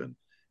programs, and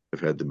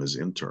I've had them as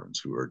interns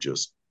who are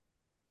just,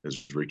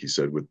 as Ricky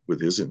said,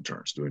 with his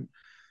interns doing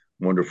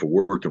wonderful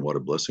work, and what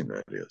a blessing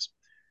that is.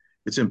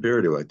 It's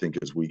imperative, I think,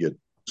 as we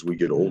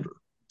get older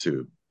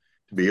to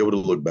be able to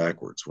look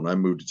backwards. When I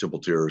moved to Temple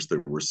Terrace,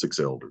 there were 6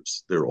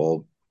 elders. They're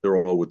all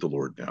with the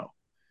Lord now.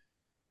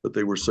 But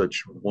they were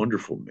such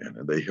wonderful men,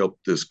 and they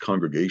helped this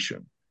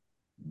congregation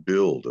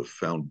build a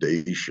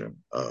foundation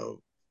of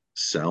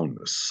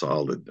soundness,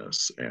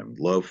 solidness, and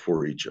love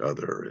for each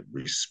other and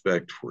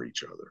respect for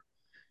each other.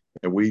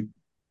 And we,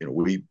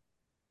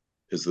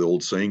 as the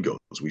old saying goes,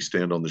 we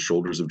stand on the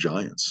shoulders of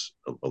giants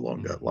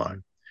along that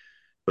line.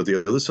 But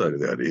the other side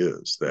of that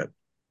is that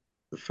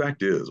the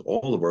fact is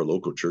all of our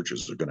local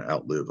churches are going to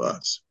outlive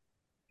us.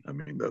 I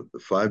mean, the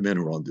 5 men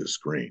who are on this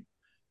screen,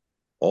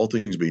 all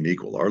things being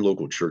equal, our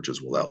local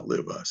churches will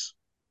outlive us.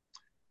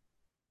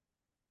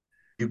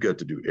 We've got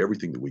to do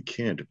everything that we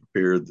can to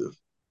prepare the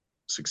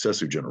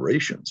successive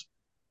generations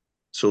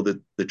so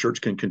that the church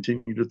can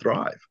continue to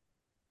thrive.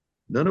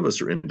 None of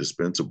us are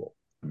indispensable.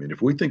 I mean,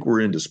 if we think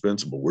we're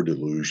indispensable, we're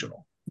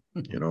delusional.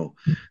 You know,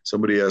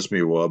 somebody asked me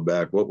a while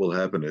back, what would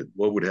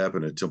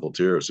happen at Temple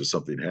Terrace if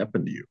something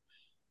happened to you?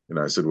 And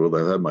I said, well,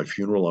 they'll have my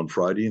funeral on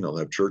Friday and they'll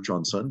have church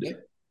on Sunday.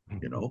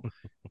 You know,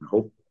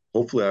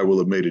 hopefully I will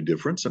have made a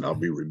difference and I'll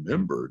be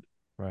remembered.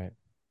 Right.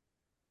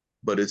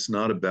 But it's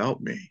not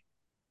about me.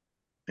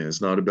 And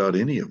it's not about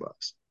any of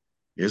us.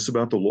 It's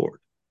about the Lord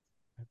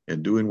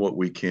and doing what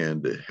we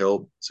can to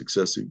help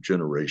successive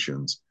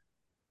generations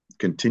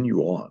continue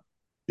on,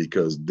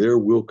 because there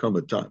will come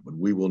a time when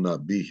we will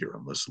not be here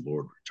unless the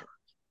Lord returns.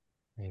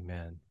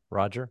 Amen.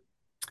 Roger?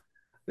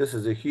 This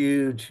is a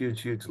huge,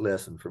 huge, huge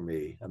lesson for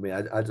me. I mean,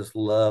 I just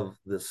love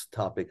this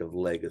topic of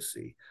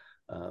legacy.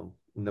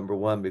 Number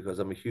one, because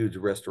I'm a huge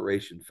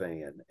restoration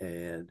fan,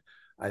 and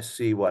I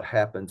see what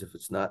happens if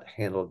it's not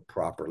handled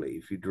properly.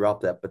 If you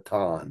drop that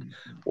baton,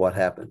 what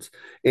happens?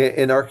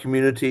 In our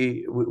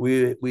community,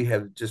 we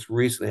have just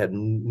recently had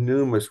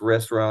numerous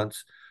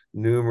restaurants,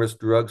 numerous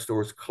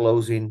drugstores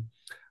closing.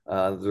 There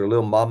are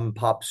little mom and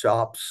pop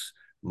shops.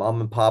 Mom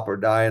and pop are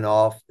dying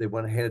off. They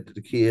want to hand it to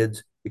the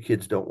kids. The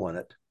kids don't want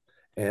it.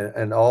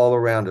 And all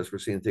around us, we're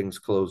seeing things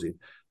closing.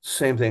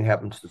 Same thing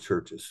happens to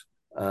churches.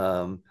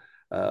 A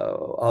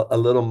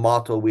little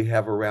motto we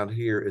have around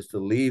here is to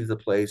leave the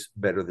place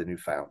better than you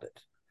found it.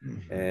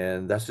 Mm-hmm.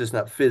 And that's just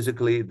not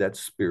physically, that's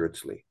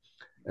spiritually.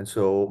 And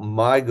so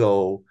my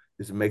goal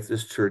is to make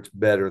this church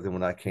better than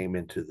when I came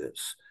into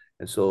this.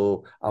 And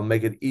so I'll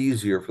make it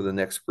easier for the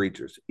next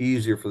preachers,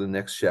 easier for the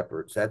next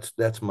shepherds.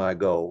 That's my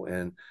goal.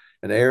 And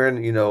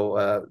Aaron, you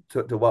know,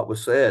 to what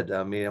was said,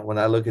 I mean, when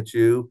I look at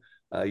you,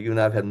 you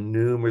and I've had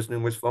numerous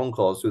phone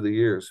calls through the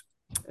years.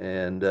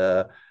 And,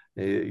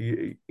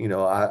 you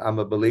know, I'm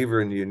a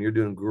believer in you, and you're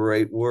doing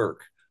great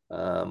work.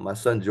 My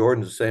son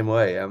Jordan's the same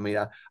way. I mean,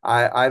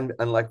 I'm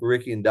unlike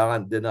Ricky and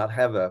Don, did not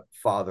have a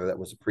father that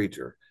was a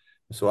preacher.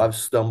 So I've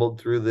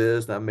stumbled through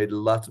this, and I've made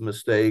lots of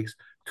mistakes.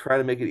 Try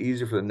to make it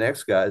easier for the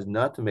next guys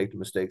not to make the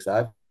mistakes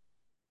I've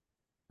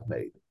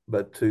made,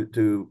 but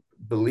to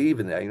believe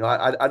in that. You know,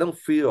 I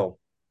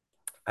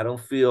I don't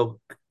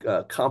feel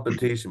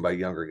competition by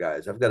younger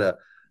guys. I've got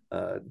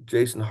a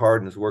Jason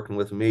Harden is working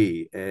with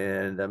me,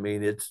 and I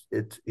mean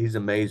he's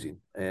amazing.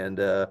 And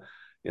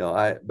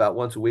I about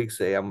once a week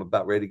say I'm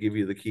about ready to give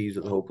you the keys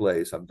of the whole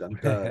place. I'm done,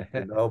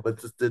 but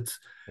it's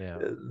Yeah.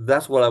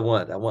 That's what I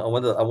want. I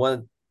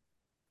want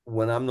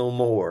when I'm no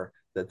more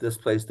that this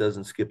place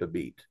doesn't skip a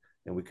beat,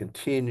 and we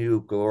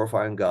continue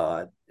glorifying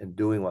God and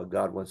doing what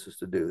God wants us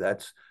to do.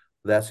 That's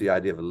the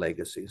idea of a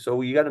legacy.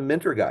 So you got to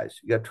mentor guys,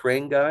 you got to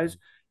train guys.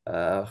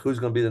 Who's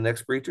going to be the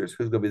next preachers?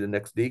 Who's going to be the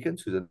next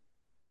deacons? Who's the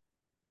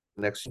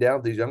next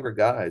down? These younger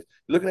guys.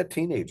 You're looking at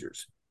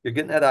teenagers. You're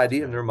getting that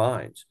idea in their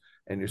minds,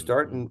 and you're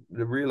starting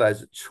to realize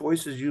the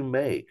choices you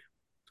make,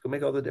 it's going to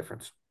make all the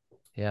difference.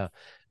 Yeah.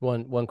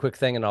 One quick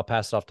thing, and I'll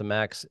pass it off to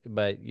Max,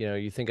 but,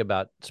 you think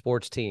about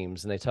sports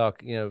teams and they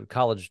talk,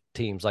 college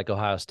teams like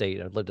Ohio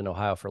State. I've lived in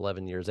Ohio for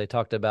 11 years. They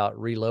talked about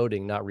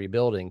reloading, not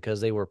rebuilding, because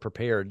they were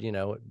prepared.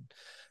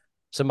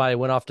 Somebody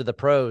went off to the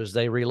pros,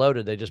 they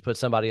reloaded. They just put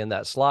somebody in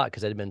that slot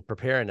because they'd been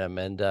preparing them.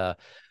 And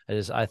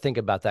I think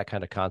about that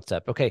kind of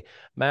concept. Okay,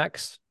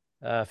 Max,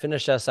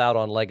 finish us out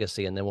on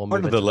legacy, and then we'll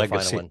move into the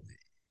final one.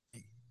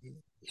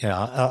 Yeah,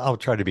 I'll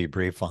try to be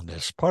brief on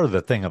this. Part of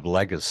the thing of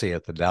legacy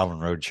at the Dowling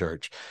Road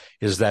Church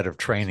is that of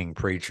training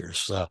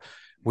preachers.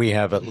 We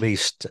have at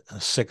least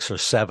 6 or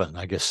 7,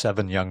 I guess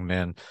 7 young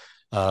men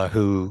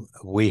who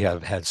we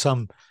have had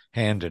some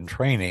hand in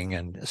training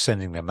and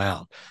sending them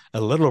out. A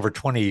little over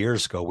 20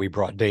 years ago, we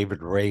brought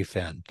David Rafe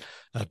in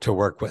to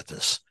work with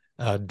us.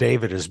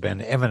 David has been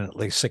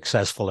eminently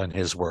successful in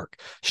his work.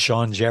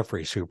 Sean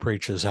Jeffries, who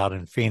preaches out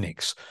in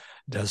Phoenix,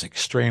 does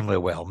extremely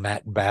well.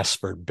 Matt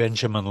Bassford,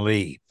 Benjamin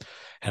Lee.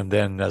 And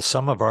then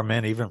some of our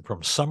men, even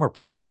from summer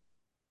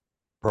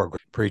program,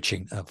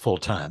 preaching full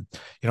time.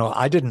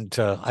 I didn't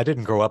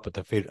grow up at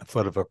the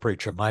foot of a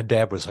preacher. My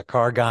dad was a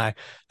car guy.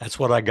 That's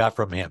what I got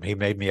from him. He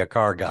made me a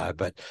car guy,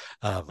 but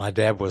my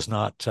dad was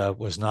not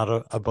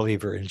a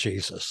believer in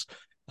Jesus.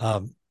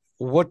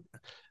 What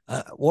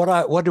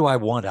do I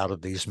want out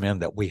of these men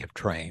that we have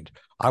trained?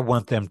 I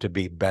want them to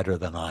be better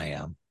than I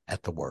am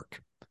at the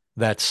work.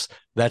 That's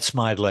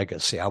my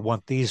legacy. I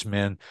want these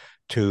men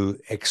to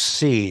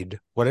exceed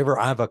whatever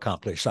I've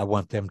accomplished. I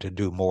want them to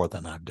do more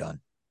than I've done.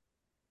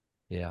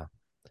 Yeah.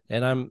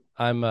 And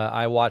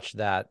I watched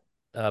that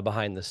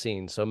behind the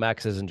scenes. So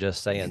Max isn't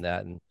just saying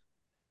that. And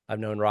I've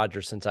known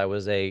Roger since I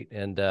was 8,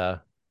 and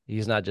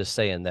he's not just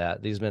saying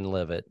that. These men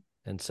live it.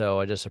 And so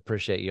I just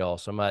appreciate you all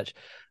so much.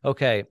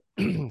 Okay.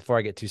 Before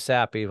I get too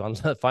sappy on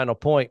the final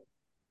point,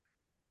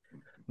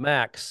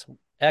 Max,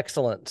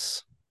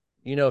 excellence.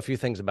 A few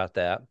things about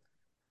that.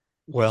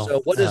 Well, so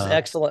what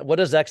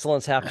does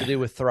excellence have to do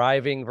with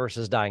thriving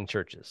versus dying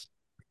churches?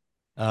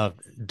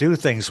 Do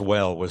Things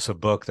Well was a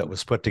book that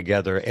was put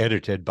together,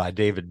 edited by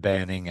David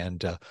Banning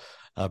and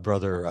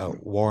Brother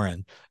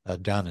Warren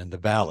down in the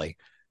Valley.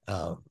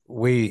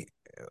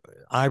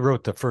 I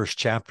wrote the first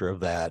chapter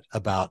of that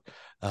about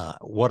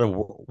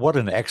what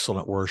an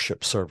excellent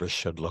worship service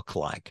should look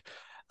like.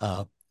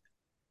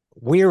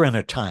 We're in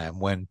a time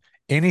when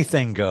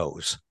anything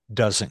goes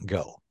doesn't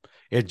go.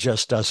 It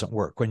just doesn't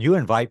work. When you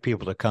invite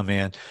people to come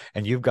in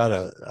and you've got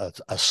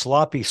a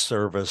sloppy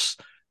service,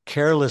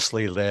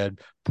 carelessly led,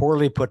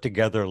 poorly put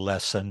together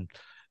lesson,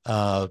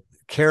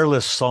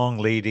 careless song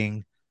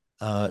leading,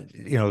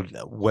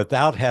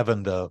 without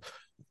having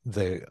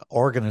the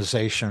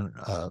organization,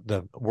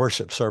 the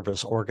worship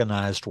service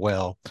organized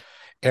well,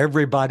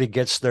 everybody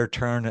gets their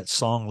turn at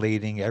song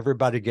leading.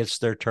 Everybody gets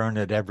their turn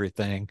at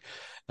everything.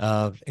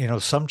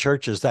 Some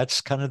churches, that's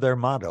kind of their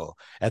motto.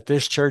 At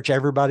this church,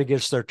 everybody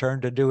gets their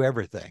turn to do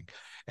everything.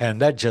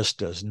 And that just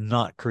does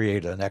not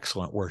create an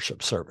excellent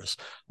worship service.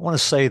 I want to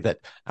say that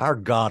our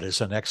God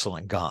is an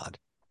excellent God.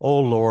 Oh,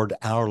 Lord,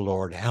 our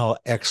Lord, how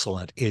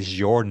excellent is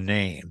your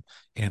name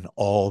in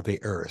all the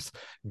earth.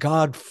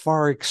 God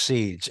far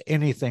exceeds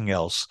anything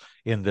else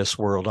in this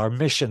world. Our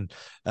mission,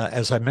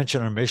 as I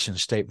mentioned our mission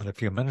statement a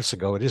few minutes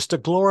ago, it is to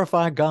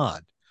glorify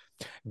God.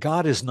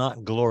 God is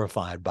not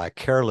glorified by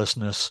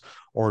carelessness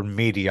or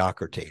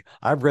mediocrity.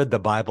 I've read the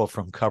Bible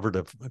from cover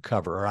to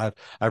cover.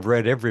 I've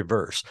read every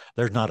verse.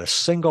 There's not a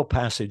single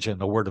passage in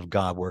the Word of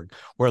God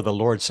where the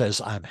Lord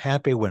says, I'm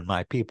happy when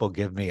my people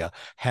give me a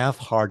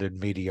half-hearted,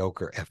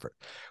 mediocre effort.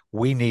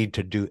 We need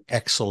to do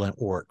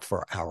excellent work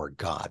for our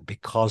God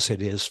because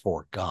it is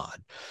for God.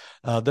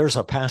 There's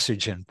a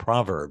passage in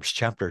Proverbs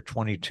chapter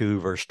 22,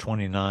 verse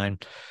 29.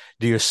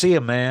 Do you see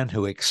a man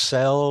who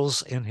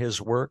excels in his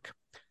work?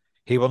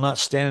 He will not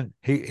stand.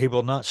 He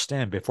will not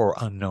stand before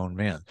unknown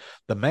men.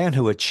 The man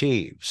who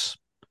achieves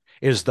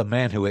is the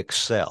man who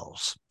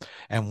excels.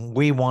 And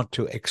we want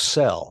to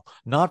excel,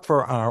 not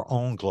for our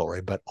own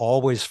glory, but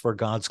always for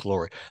God's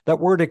glory. That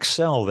word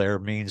excel there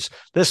means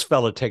this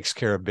fellow takes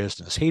care of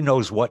business. He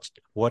knows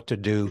what to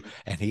do,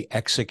 and he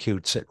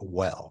executes it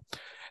well.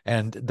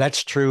 And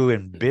that's true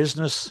in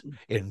business,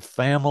 in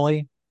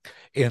family,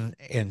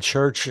 in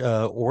church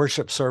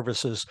worship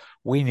services.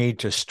 We need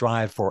to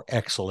strive for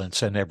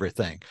excellence in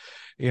everything.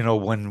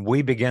 When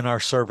we begin our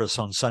service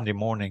on Sunday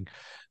morning,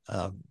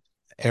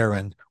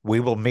 Aaron, we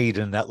will meet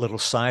in that little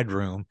side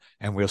room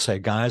and we'll say,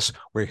 guys,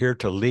 we're here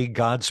to lead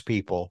God's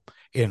people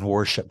in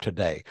worship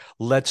today.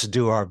 Let's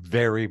do our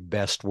very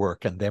best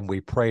work. And then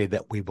we pray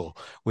that we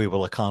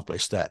will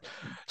accomplish that.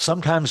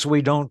 Sometimes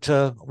we don't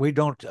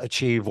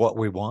achieve what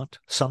we want.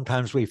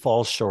 Sometimes we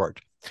fall short,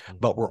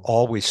 but we're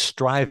always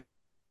striving.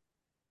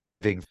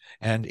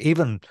 And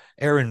even,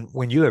 Aaron,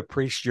 when you have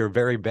preached your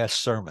very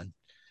best sermon,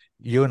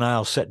 you and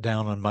I'll sit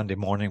down on Monday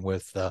morning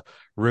with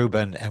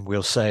Reuben and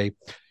we'll say,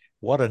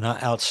 what an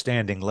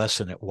outstanding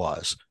lesson it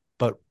was.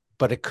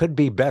 But it could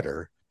be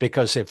better,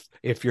 because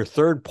if your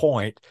third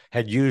point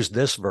had used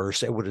this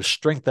verse, it would have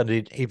strengthened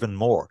it even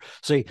more.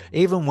 See,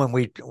 even when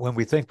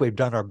we think we've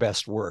done our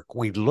best work,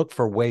 we look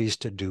for ways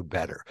to do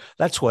better.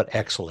 That's what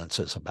excellence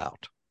is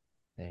about.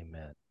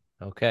 Amen.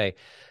 Okay.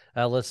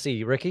 Let's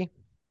see, Ricky.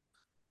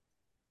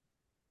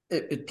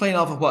 Playing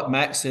off of what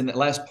Max said in that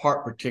last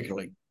part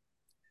particularly,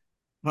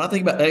 when I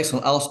think about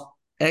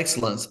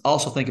excellence,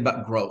 also think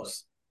about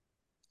growth.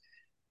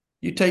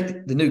 You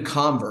take the new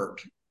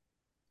convert,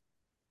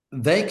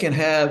 they can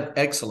have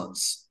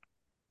excellence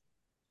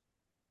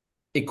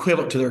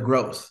equivalent to their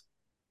growth.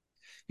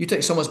 You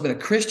take someone who's been a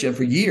Christian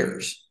for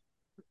years,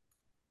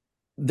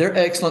 their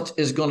excellence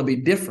is going to be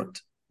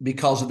different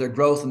because of their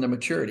growth and their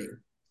maturity.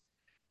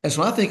 And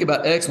so when I think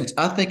about excellence,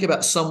 I think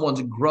about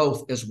someone's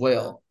growth as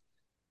well.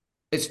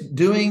 It's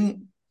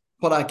doing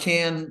what I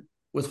can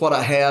with what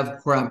I have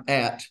where I'm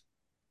at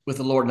with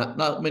the Lord. I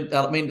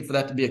don't mean for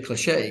that to be a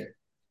cliche,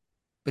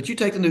 but you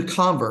take the new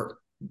convert,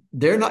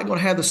 they're not going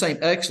to have the same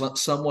excellence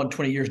someone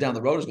 20 years down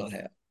the road is going to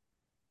have.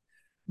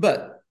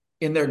 But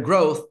in their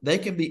growth, they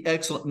can be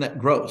excellent in that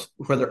growth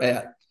where they're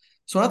at.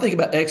 So when I think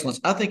about excellence,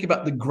 I think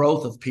about the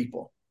growth of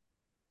people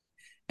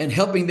and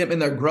helping them in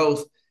their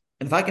growth.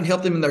 And if I can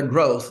help them in their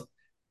growth,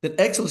 then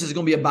excellence is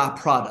going to be a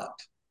byproduct.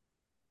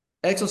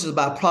 Excellence is a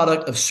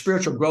byproduct of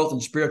spiritual growth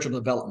and spiritual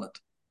development.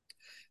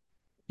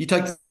 You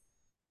take the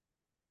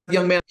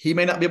young man, he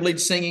may not be able to lead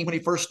singing when he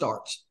first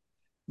starts,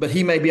 but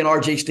he may be an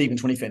R.J.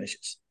 Stevens when he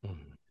finishes.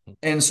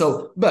 And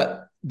so,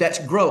 but that's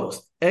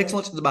growth.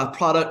 Excellence is a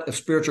byproduct of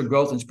spiritual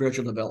growth and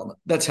spiritual development.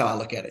 That's how I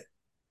look at it.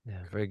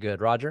 Yeah, very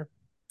good. Roger?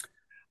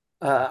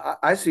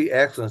 I see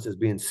excellence as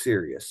being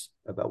serious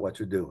about what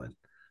you're doing.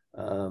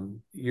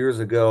 Years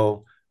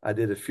ago, I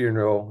did a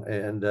funeral,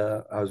 and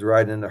I was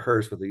riding in the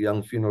hearse with a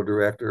young funeral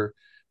director.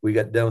 We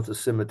got done with the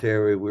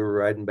cemetery. We were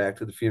riding back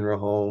to the funeral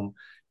home.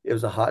 It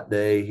was a hot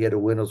day. He had the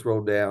windows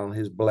rolled down.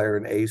 He's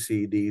blaring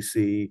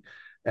AC/DC.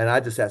 And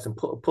I just asked him,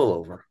 pull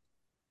over.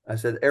 I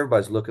said,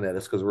 everybody's looking at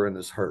us because we're in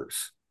this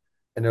hearse.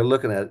 And they're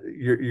looking at it.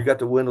 You got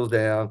the windows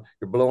down.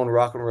 You're blowing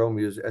rock and roll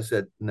music. I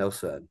said, no,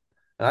 son.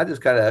 And I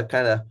just kind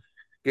of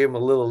gave him a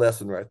little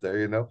lesson right there,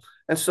 you know.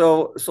 And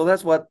so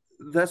that's what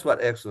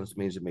excellence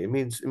means to me. It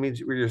means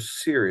you're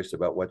serious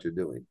about what you're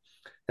doing.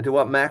 And to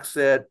what Max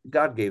said,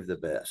 God gave the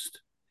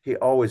best. He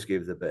always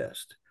gave the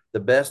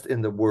best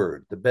in the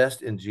Word, the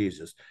best in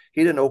Jesus.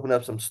 He didn't open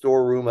up some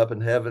storeroom up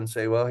in heaven and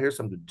say, well, here's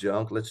some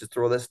junk. Let's just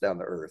throw this down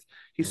to earth.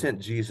 He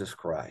sent Jesus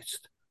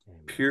Christ,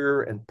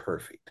 pure and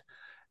perfect.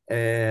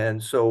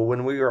 And so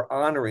when we are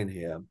honoring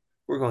him,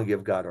 we're going to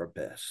give God our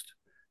best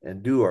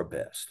and do our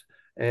best.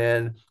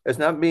 And it's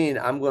not mean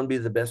I'm going to be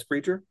the best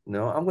preacher.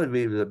 No, I'm going to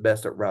be the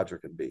best that Roger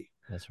can be.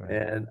 That's right.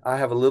 And I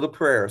have a little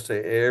prayer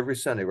say every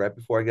Sunday right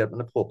before I get up in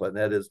the pulpit, and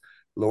that is,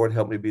 Lord,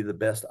 help me be the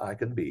best I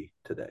can be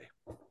today.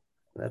 And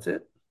that's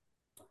it.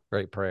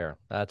 Great prayer.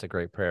 That's a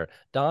great prayer.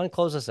 Don,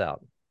 close us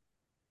out.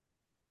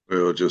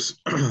 Well, just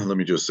let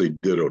me just say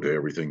ditto to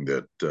everything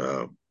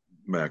that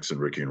Max and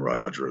Ricky and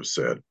Roger have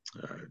said.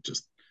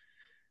 Just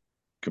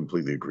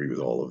completely agree with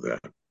all of that.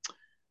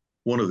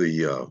 One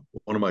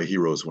of my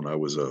heroes when I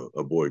was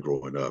a boy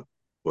growing up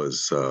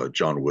was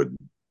John Wooden,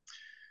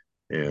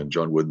 and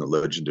John Wooden, the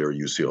legendary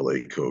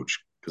UCLA coach.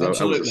 Because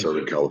I was a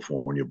Southern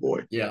California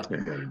boy. Yeah,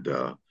 and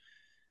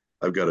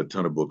I've got a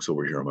ton of books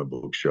over here on my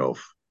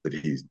bookshelf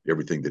that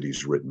everything that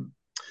he's written.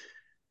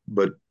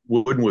 But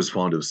Wooden was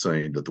fond of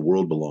saying that the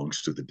world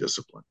belongs to the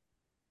discipline.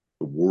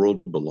 The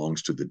world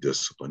belongs to the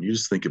discipline. You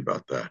just think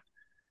about that.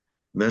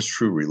 And that's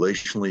true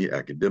relationally,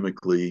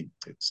 academically,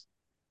 it's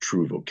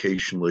true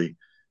vocationally,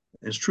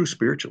 and it's true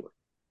spiritually.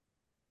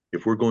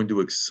 If we're going to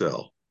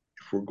excel,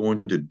 if we're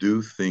going to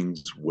do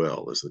things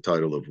well, as the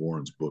title of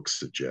Warren's book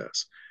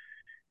suggests,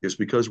 it's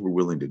because we're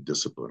willing to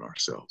discipline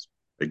ourselves.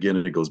 Again,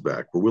 and it goes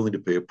back, we're willing to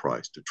pay a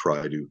price to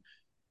try to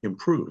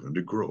improve and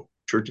to grow.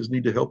 Churches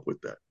need to help with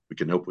that. We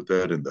can help with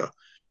that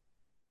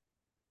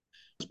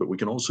but we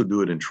can also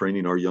do it in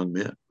training our young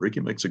men.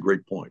 Ricky makes a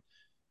great point.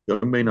 Young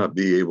men may not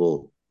be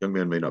able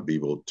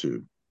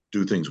to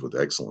do things with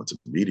excellence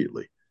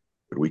immediately,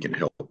 but we can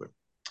help them.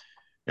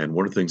 And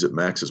one of the things that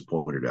Max has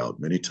pointed out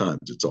many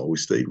times, it's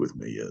always stayed with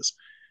me, is,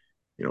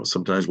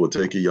 sometimes we'll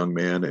take a young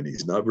man and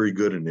he's not very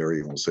good in an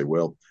area, and we'll say,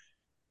 well,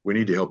 we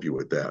need to help you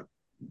with that.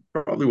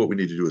 Probably what we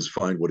need to do is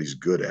find what he's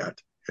good at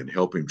and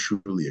help him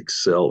truly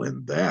excel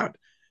in that,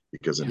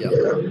 because in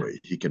that way,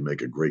 he can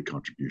make a great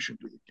contribution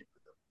to the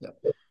kingdom.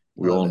 Yeah.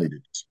 We all need to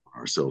discipline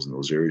ourselves in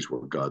those areas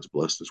where God's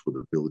blessed us with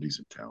abilities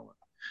and talent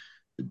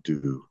to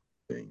do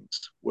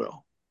things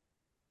well.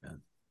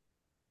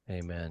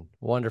 Amen.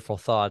 Wonderful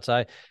thoughts.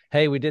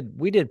 Hey, we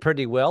did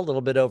pretty well, a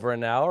little bit over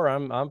an hour.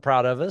 I'm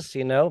proud of us,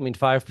 I mean,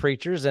 5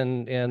 preachers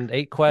and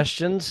 8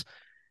 questions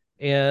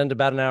and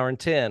about an hour and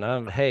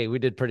 10. Hey, we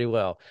did pretty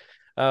well.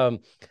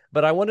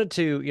 But I wanted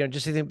to,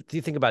 just do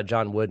you think about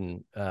John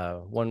Wooden?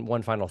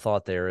 One final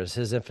thought there is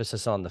his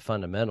emphasis on the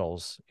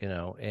fundamentals,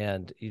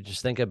 and you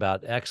just think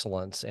about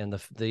excellence and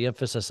the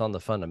emphasis on the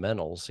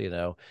fundamentals,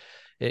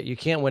 You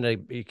can't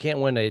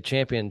win a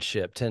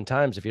championship 10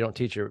 times if you don't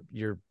teach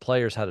your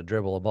players how to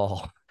dribble a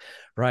ball,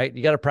 right?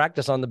 You got to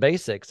practice on the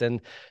basics.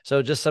 And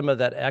so just some of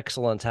that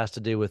excellence has to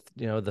do with,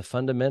 the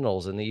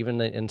fundamentals. And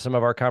even in some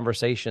of our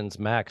conversations,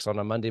 Max, on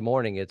a Monday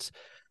morning, it's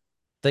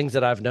things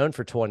that I've known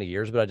for 20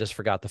 years, but I just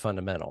forgot the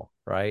fundamental,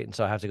 right? And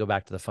so I have to go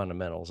back to the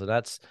fundamentals. And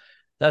that's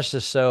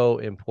just so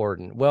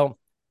important. Well,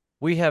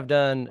 we have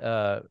done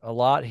a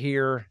lot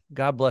here.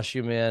 God bless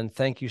you, men.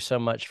 Thank you so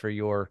much for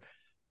your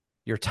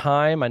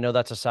time. I know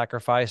that's a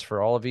sacrifice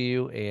for all of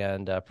you,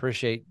 and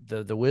appreciate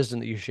the wisdom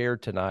that you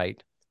shared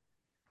tonight.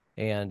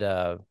 And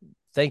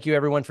thank you,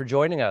 everyone, for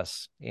joining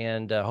us.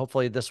 And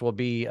hopefully this will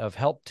be of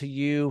help to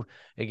you.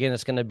 Again,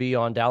 it's going to be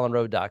on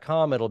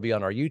DallenRoad.com. It'll be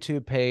on our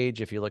YouTube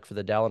page if you look for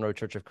the Dallin Road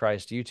Church of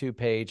Christ YouTube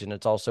page, and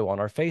it's also on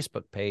our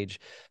Facebook page.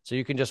 So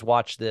you can just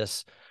watch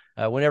this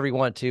whenever you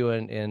want to,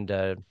 and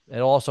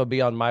it'll also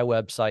be on my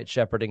website,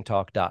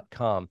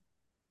 shepherdingtalk.com.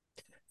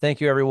 Thank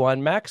you,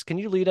 everyone. Max, can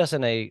you lead us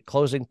in a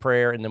closing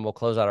prayer, and then we'll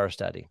close out our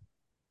study?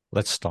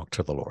 Let's talk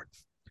to the Lord.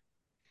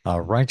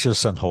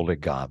 Righteous and holy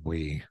God,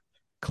 we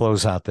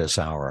close out this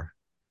hour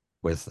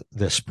with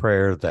this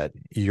prayer that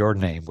your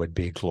name would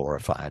be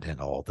glorified in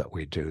all that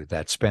we do.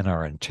 That's been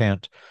our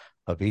intent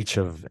of each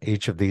of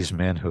these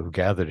men who have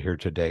gathered here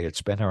today.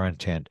 It's been our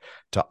intent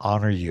to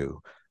honor you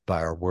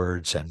by our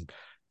words and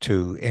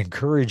to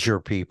encourage your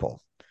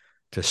people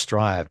to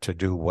strive to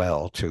do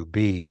well, to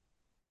be,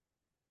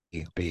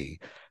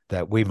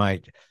 that we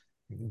might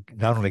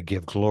not only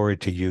give glory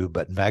to you,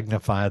 but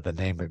magnify the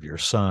name of your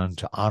Son,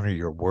 to honor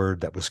your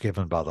word that was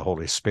given by the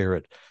Holy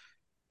Spirit.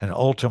 And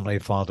ultimately,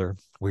 Father,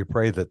 we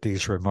pray that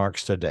these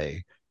remarks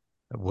today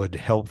would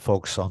help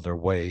folks on their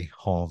way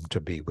home to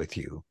be with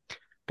you.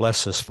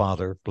 Bless us,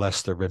 Father.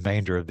 Bless the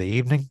remainder of the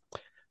evening.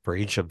 For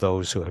each of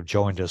those who have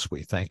joined us,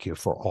 we thank you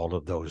for all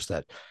of those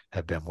that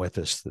have been with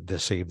us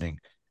this evening.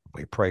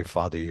 We pray,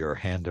 Father, your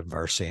hand of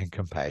mercy and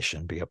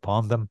compassion be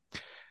upon them.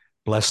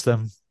 Bless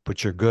them.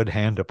 Put your good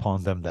hand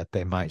upon them that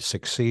they might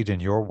succeed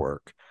in your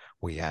work.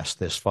 We ask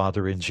this,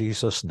 Father, in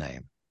Jesus'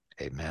 name.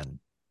 Amen.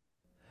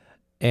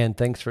 And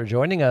thanks for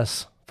joining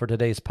us for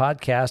today's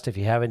podcast. If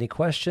you have any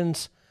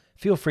questions,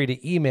 feel free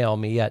to email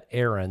me at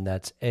Aaron,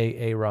 that's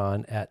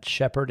Aaron, at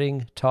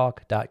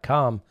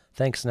shepherdingtalk.com.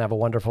 Thanks, and have a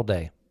wonderful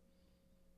day.